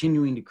for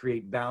continuing to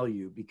create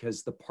value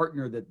because the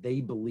partner that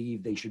they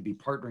believe they should be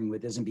partnering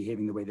with isn't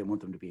behaving the way they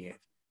want them to behave.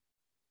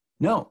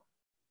 No,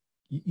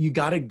 you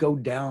got to go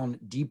down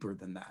deeper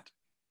than that.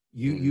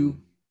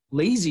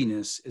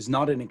 Laziness is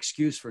not an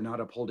excuse for not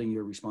upholding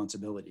your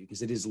responsibility,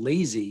 because it is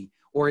lazy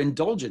or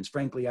indulgence.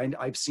 Frankly,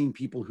 I've seen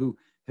people who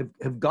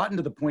have gotten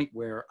to the point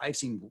where I've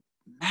seen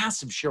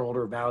massive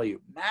shareholder value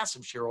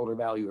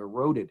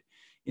eroded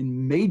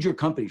in major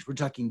companies. We're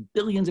talking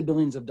billions and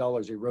billions of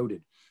dollars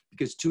eroded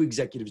because 2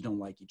 executives don't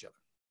like each other.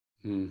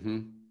 Mm-hmm.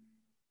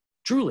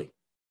 Truly.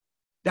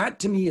 That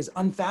to me is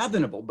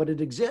unfathomable, but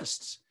it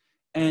exists.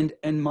 And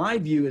my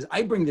view is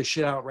I bring this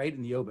shit out right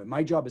in the open.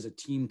 My job as a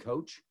team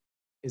coach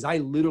is I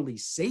literally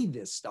say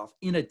this stuff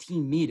in a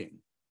team meeting.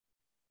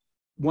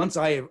 Once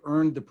I have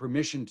earned the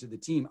permission to the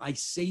team, I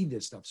say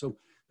this stuff. So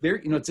there,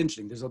 it's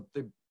interesting. There's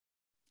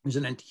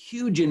a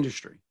huge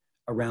industry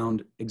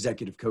around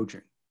executive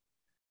coaching.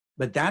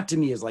 But that to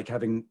me is like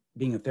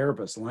being a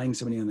therapist, lying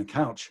somebody on the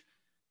couch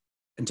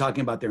and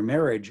talking about their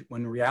marriage,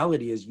 when the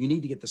reality is you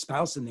need to get the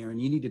spouse in there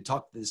and you need to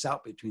talk this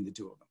out between the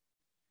 2 of them,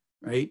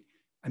 right?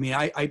 I mean,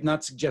 I'm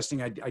not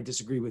suggesting I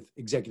disagree with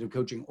executive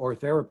coaching or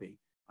therapy.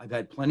 I've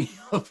had plenty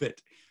of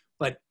it,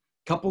 but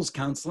couples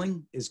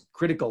counseling is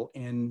critical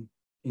in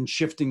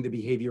shifting the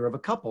behavior of a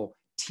couple.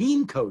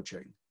 Team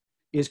coaching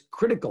is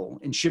critical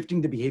in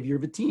shifting the behavior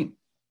of a team.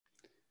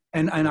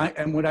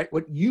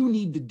 What you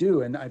need to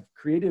do, and I've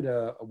created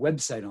a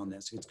website on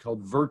this. It's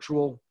called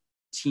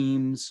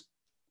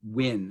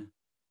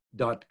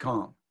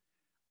virtualteamswin.com.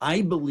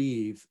 I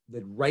believe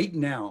that right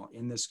now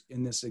in this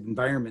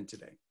environment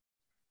today,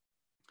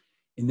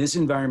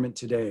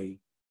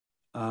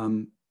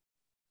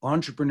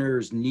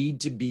 entrepreneurs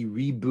need to be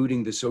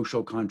rebooting the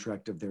social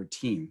contract of their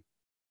team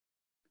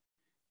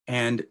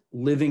and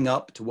living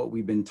up to what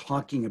we've been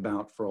talking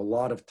about for a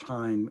lot of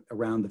time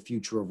around the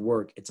future of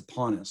work. It's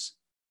upon us.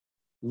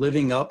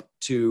 Living up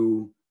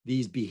to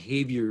these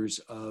behaviors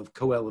of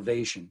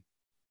co-elevation,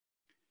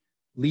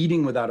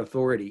 leading without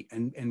authority,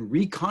 and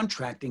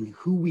recontracting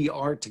who we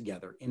are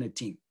together in a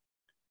team.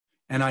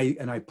 And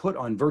I put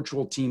on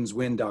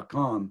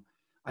virtualteamswin.com,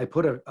 I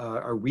put a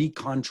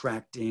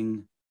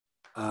recontracting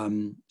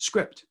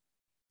script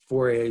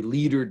for a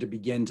leader to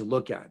begin to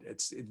look at.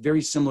 It's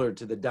very similar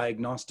to the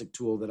diagnostic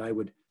tool that I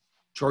would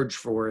charge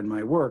for in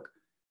my work.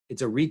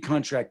 It's a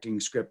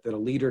recontracting script that a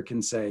leader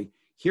can say,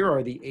 here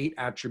are the 8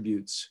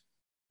 attributes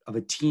of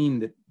a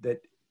team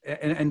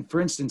and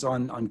for instance,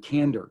 on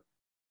candor,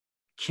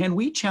 can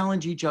we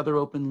challenge each other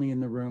openly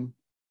in the room?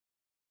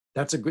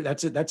 That's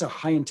a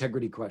high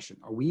integrity question.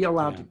 Are we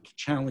allowed to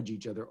challenge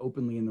each other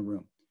openly in the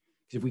room?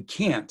 Because if we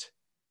can't,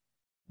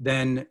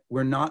 then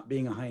we're not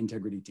being a high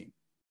integrity team.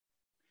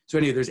 So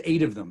anyway, there's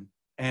 8 of them.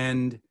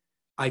 And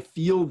I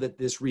feel that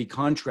this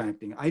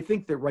recontracting, I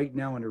think that right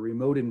now in a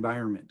remote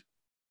environment,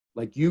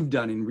 like you've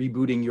done in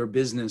rebooting your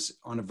business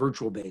on a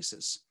virtual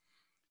basis,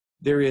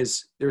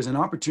 there's an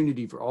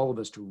opportunity for all of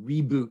us to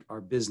reboot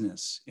our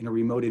business in a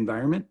remote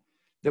environment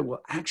that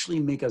will actually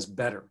make us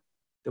better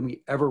than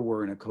we ever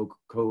were in a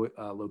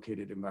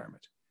co-located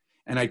environment.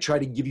 And I try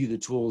to give you the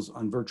tools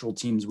on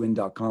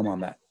virtualteamswin.com on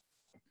that,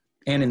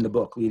 and in the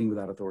book, Leading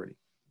Without Authority.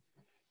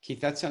 Keith,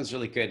 that sounds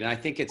really good. And I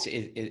think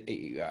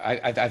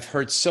I've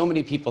heard so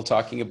many people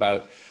talking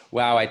about,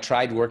 wow, I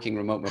tried working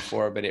remote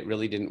before, but it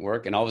really didn't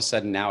work. And all of a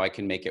sudden now I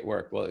can make it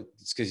work. Well,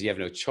 it's because you have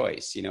no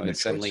choice,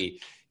 it's suddenly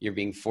you're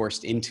being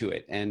forced into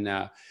it. And,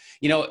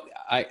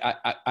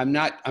 I'm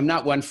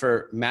not one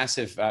for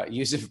massive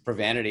use of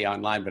profanity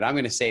online, but I'm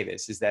going to say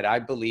this, is that I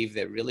believe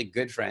that really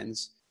good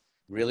friends,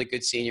 really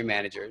good senior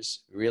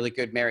managers, really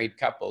good married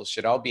couples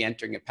should all be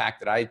entering a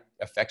pact that I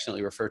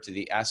affectionately refer to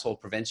the asshole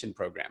prevention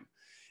program.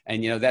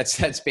 And,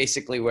 that's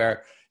basically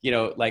where,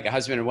 like a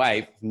husband and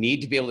wife need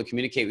to be able to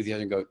communicate with each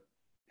other and go,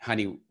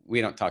 honey,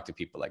 we don't talk to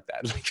people like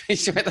that.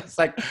 That's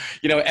like,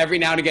 every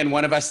now and again,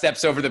 one of us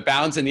steps over the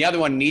bounds and the other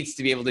one needs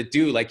to be able to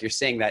do, like you're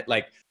saying, that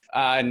no,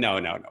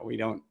 we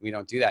don't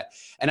do that.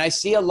 And I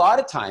see a lot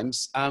of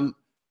times,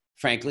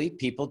 frankly,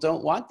 people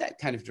don't want that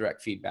kind of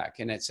direct feedback.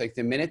 And it's like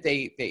the minute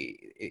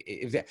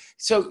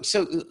so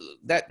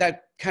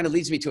that kind of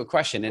leads me to a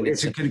question. And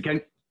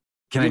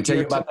can I tell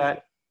you about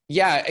that?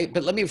 Yeah,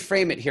 but let me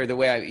frame it here the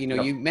way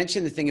you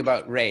mentioned the thing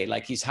about Ray,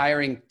 like he's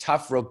hiring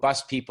tough,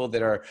 robust people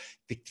that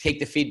take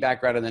the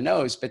feedback right on the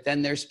nose. But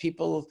then there's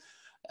people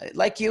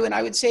like you, and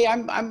I would say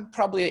I'm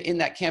probably in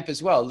that camp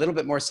as well, a little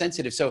bit more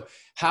sensitive. So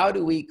how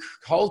do we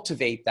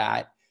cultivate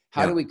that?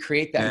 How do we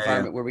create that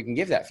environment where we can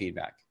give that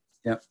feedback?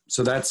 Yeah.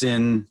 So that's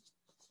in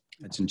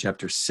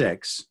chapter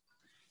 6.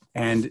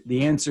 And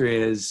the answer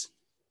is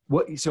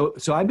so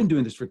I've been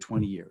doing this for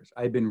 20 years.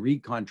 I've been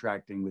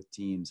recontracting with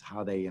teams,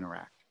 how they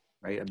interact.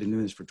 Right? I've been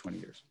doing this for 20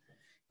 years.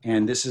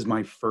 And this is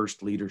my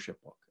first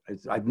leadership book.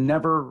 I've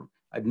never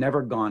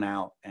gone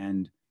out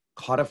and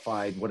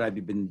codified what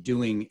I've been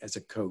doing as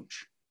a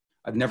coach.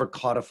 I've never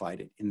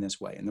codified it in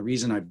this way. And the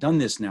reason I've done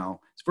this now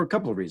is for a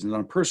couple of reasons. On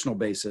a personal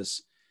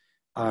basis,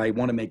 I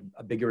want to make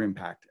a bigger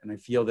impact. And I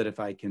feel that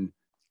the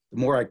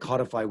more I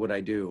codify what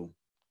I do,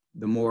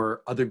 the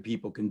more other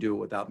people can do it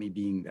without me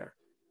being there.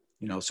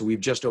 So we've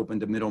just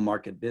opened a middle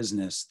market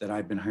business that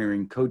I've been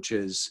hiring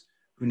coaches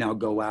who now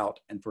go out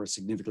and for a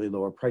significantly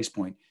lower price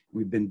point,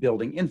 we've been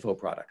building info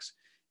products.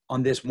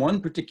 On this one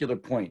particular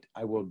point,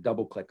 I will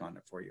double click on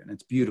it for you. And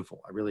it's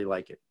beautiful. I really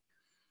like it.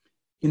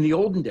 In the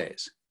olden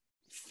days,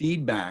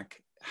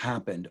 feedback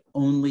happened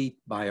only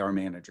by our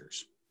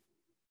managers.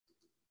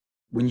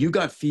 When you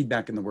got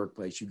feedback in the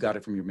workplace, you got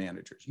it from your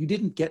managers. You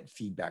didn't get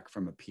feedback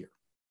from a peer.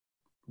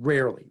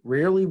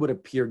 Rarely would a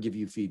peer give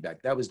you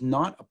feedback. That was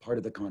not a part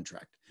of the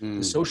contract.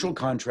 The social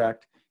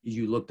contract is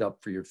you looked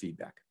up for your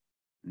feedback.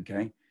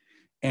 Okay.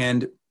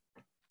 And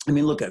I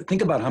mean,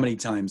 think about how many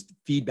times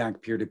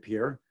feedback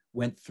peer-to-peer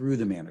went through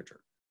the manager.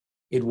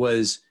 It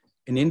was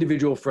an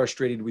individual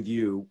frustrated with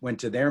you, went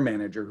to their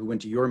manager, who went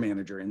to your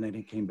manager, and then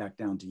it came back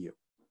down to you,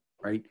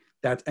 right?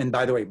 And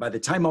by the way, by the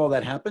time all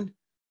that happened,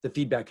 the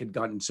feedback had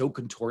gotten so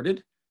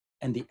contorted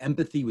and the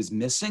empathy was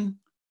missing,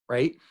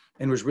 right?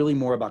 And it was really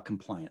more about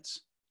compliance.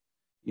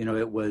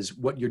 It was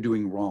what you're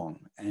doing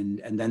wrong.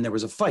 And then there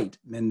was a fight.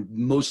 And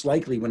most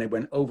likely when it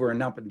went over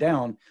and up and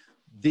down,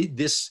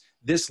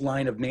 this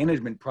line of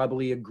management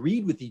probably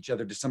agreed with each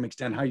other to some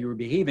extent how you were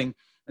behaving,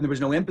 and there was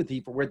no empathy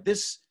for where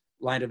this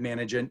line of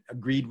management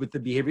agreed with the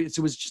behavior. So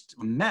it was just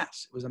a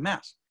mess. It was a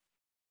mess.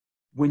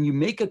 When you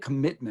make a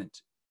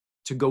commitment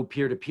to go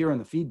peer-to-peer on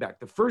the feedback,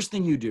 the first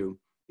thing you do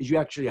is you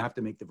actually have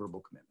to make the verbal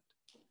commitment.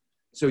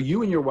 So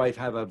you and your wife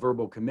have a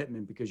verbal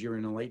commitment because you're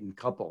an enlightened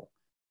couple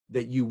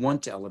that you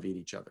want to elevate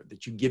each other,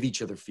 that you give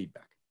each other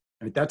feedback.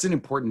 I mean, that's an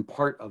important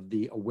part of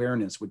the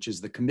awareness, which is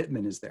the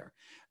commitment is there.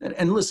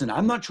 And listen,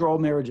 I'm not sure all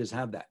marriages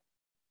have that.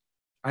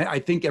 I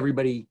think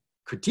everybody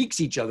critiques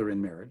each other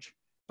in marriage,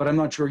 but I'm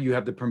not sure you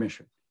have the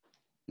permission,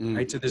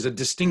 right? So there's a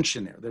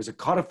distinction there. There's a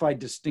codified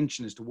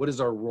distinction as to what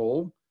is our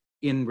role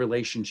in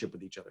relationship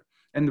with each other.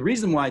 And the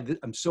reason why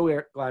I'm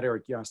so glad,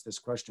 Eric, you asked this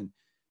question.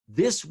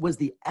 This was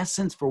the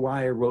essence for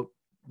why I wrote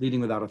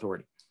Leading Without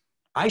Authority.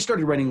 I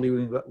started writing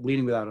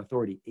Leading Without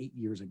Authority 8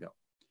 years ago.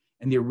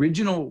 And the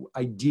original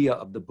idea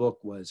of the book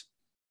was,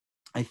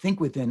 I think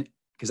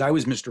because I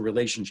was Mr.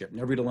 Relationship,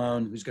 never be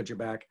alone, who's got your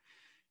back.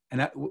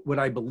 And what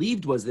I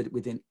believed was that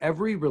within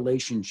every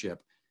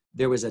relationship,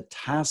 there was a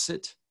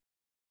tacit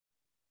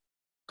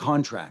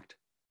contract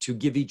to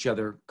give each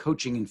other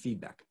coaching and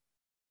feedback.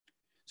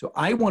 So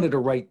I wanted to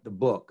write the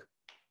book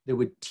that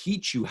would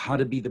teach you how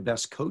to be the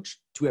best coach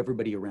to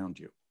everybody around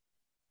you.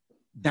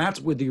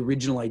 That's what the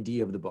original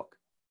idea of the book.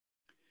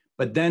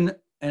 But then,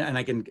 and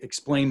I can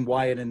explain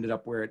why it ended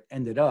up where it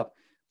ended up,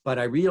 but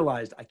I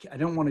realized I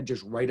don't want to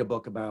just write a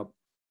book about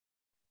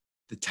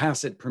the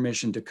tacit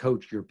permission to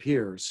coach your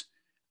peers.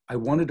 I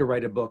wanted to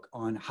write a book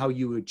on how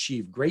you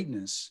achieve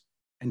greatness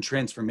and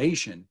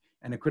transformation.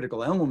 And a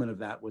critical element of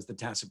that was the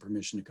tacit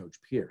permission to coach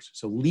peers.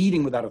 So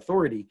Leading Without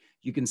Authority,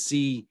 you can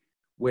see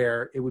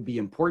where it would be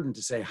important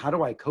to say, how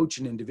do I coach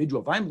an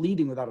individual? If I'm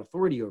leading without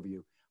authority over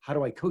you, how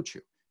do I coach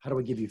you? How do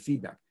I give you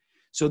feedback?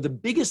 So the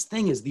biggest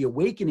thing is the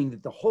awakening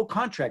that the whole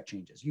contract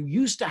changes. You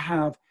used to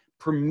have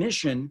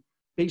permission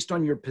based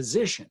on your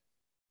position.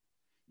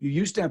 You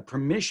used to have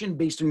permission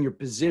based on your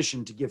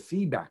position to give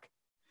feedback.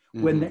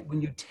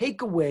 When you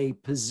take away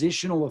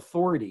positional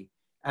authority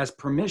as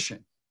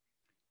permission,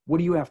 what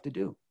do you have to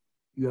do?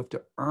 You have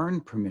to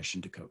earn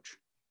permission to coach.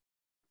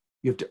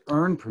 You have to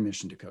earn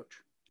permission to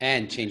coach.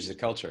 And change the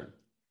culture.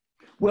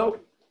 Well,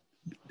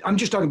 I'm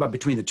just talking about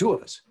between the two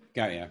of us.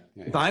 Got you.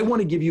 If I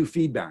want to give you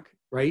feedback,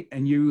 right,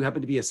 and you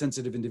happen to be a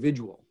sensitive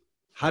individual,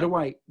 how do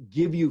I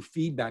give you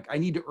feedback? I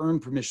need to earn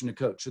permission to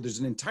coach. So there's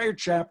an entire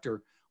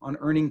chapter on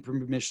earning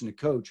permission to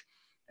coach.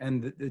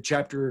 And the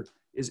chapter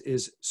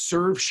is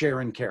serve,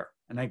 share, and care.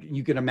 And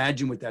you can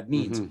imagine what that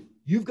means.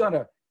 You've got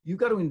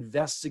to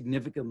invest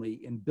significantly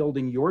in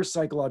building your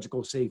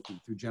psychological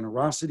safety through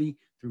generosity,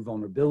 through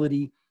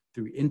vulnerability,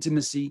 through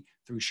intimacy,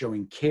 through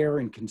showing care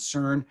and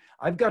concern.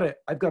 I've got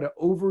to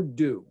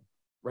overdo,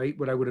 right,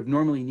 what I would have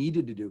normally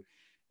needed to do.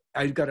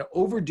 I've got to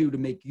overdo to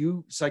make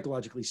you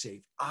psychologically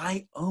safe.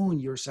 I own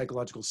your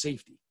psychological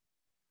safety,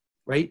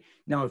 right?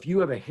 Now, if you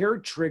have a hair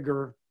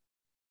trigger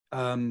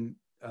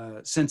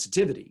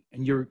sensitivity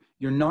and you're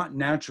not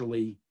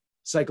naturally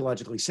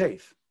psychologically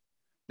safe,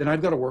 then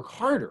I've got to work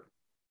harder,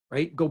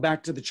 right? Go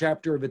back to the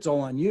chapter of It's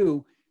All on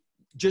You.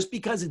 Just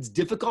because it's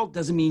difficult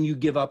doesn't mean you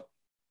give up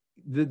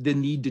the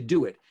need to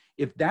do it.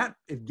 If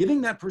giving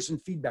that person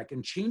feedback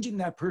and changing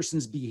that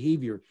person's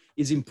behavior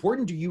is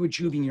important to you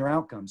achieving your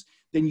outcomes,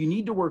 then you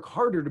need to work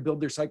harder to build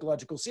their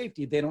psychological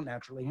safety if they don't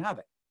naturally have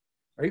it,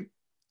 right?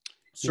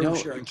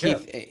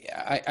 Keith,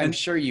 I'm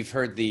sure you've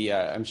heard the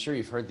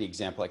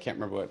example. I can't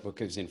remember what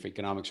book it was in, for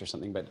economics or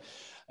something, but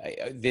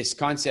this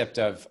concept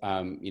of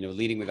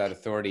leading without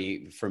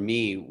authority. For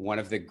me, one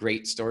of the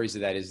great stories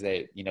of that is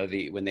that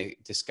when they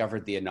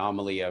discovered the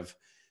anomaly of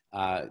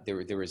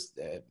there was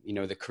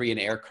the Korean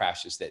air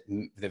crashes, that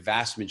the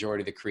vast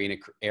majority of the Korean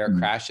air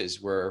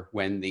crashes were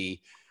when the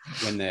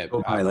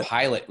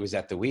pilot was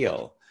at the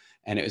wheel.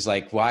 And it was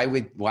like, why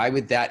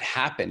would that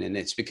happen? And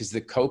it's because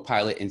the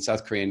co-pilot in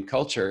South Korean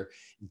culture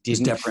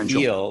didn't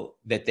feel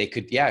that they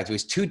could, it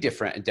was too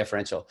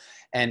deferential.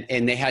 And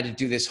they had to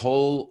do this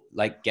whole,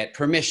 get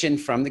permission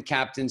from the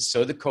captain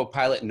so the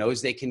co-pilot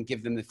knows they can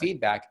give them the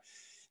feedback.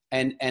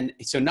 And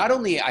so not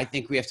only, I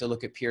think we have to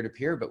look at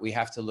peer-to-peer, but we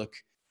have to look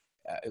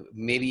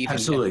maybe even.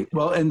 Absolutely.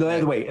 Well, and by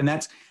the way, and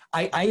that's,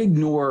 I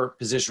ignore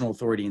positional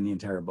authority in the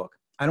entire book.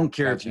 I don't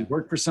care if you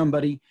work for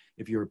somebody,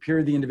 if you're a peer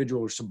of the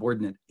individual or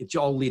subordinate, it's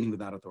all leading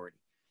without authority.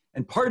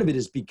 And part of it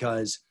is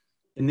because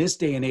in this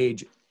day and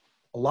age,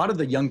 a lot of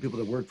the young people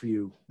that work for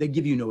you, they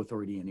give you no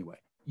authority anyway.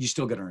 You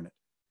still got to earn it.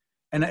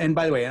 And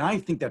by the way, and I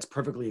think that's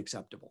perfectly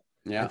acceptable.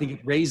 Yeah. I think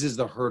it raises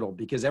the hurdle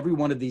because every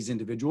one of these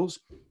individuals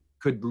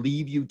could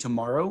leave you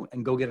tomorrow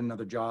and go get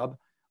another job,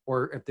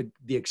 or if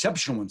the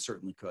exceptional one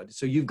certainly could.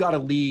 So you've got to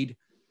lead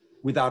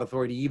without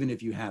authority, even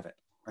if you have it.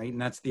 Right.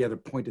 And that's the other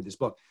point of this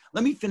book.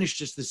 Let me finish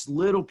just this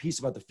little piece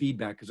about the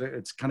feedback, because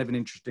it's kind of an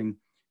interesting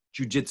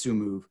jujitsu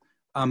move.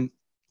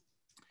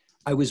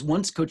 I was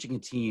once coaching a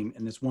team,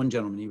 and this one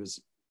gentleman, he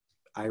was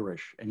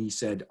Irish, and he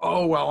said,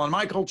 "Oh, well, in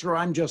my culture,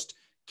 I'm just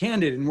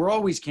candid, and we're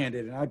always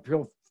candid, and I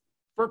feel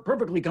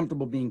perfectly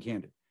comfortable being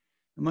candid."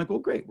 I'm like, "Well,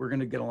 great, we're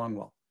going to get along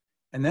well."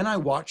 And then I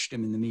watched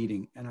him in the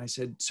meeting, and I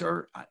said,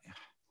 "Sir, I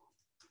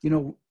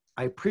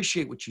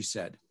appreciate what you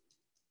said,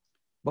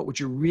 but what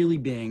you're really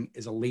being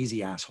is a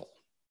lazy asshole.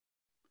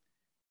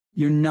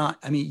 You're not,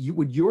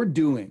 what you're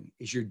doing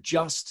is you're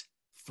just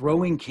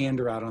throwing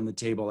candor out on the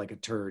table like a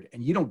turd,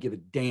 and you don't give a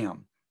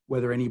damn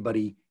whether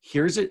anybody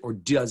hears it or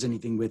does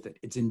anything with it.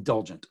 It's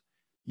indulgent.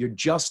 You're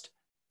just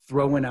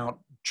throwing out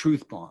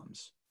truth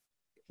bombs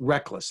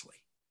recklessly.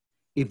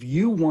 If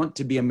you want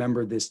to be a member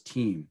of this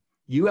team,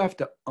 you have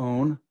to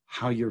own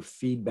how your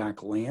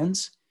feedback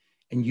lands,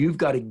 and you've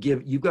got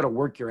to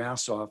work your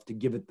ass off to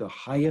give it the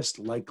highest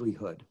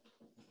likelihood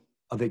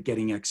of it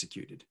getting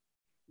executed.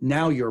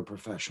 Now you're a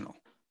professional,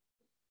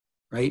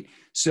 right?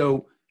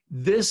 So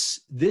this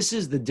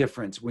is the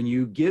difference when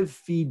you give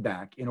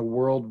feedback in a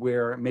world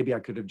where maybe I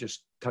could have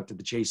just cut to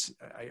the chase.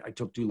 I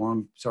took too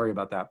long. Sorry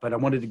about that. But I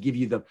wanted to give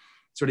you the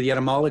sort of the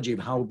etymology of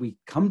how we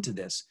come to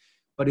this.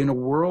 But in a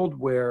world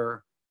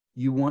where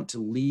you want to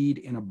lead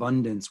in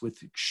abundance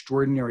with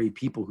extraordinary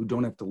people who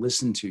don't have to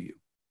listen to you,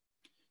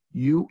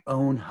 you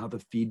own how the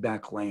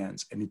feedback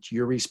lands, and it's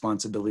your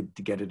responsibility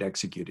to get it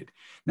executed.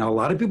 Now, a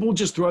lot of people will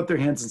just throw out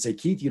their hands and say,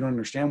 Keith, you don't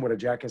understand what a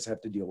jackass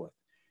have to deal with.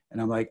 And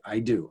I'm like, I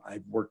do.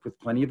 I've worked with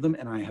plenty of them,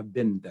 and I have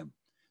been them.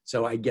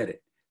 So I get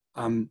it.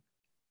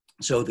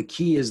 So the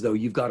key is, though,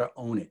 you've got to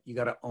own it. You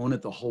got to own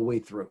it the whole way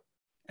through.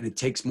 And it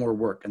takes more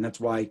work. And that's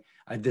why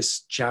I have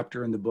this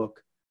chapter in the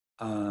book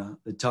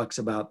that talks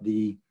about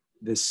the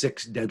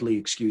 6 deadly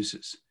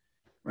excuses,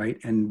 right?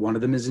 And one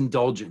of them is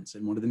indulgence,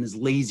 and one of them is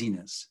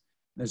laziness.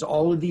 There's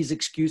all of these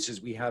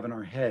excuses we have in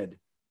our head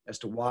as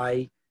to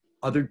why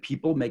other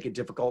people make it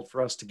difficult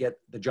for us to get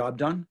the job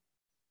done.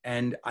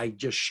 And I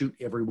just shoot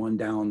everyone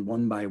down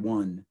one by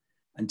one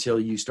until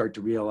you start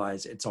to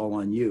realize it's all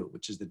on you,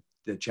 which is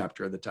the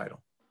chapter of the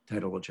title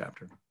of the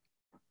chapter.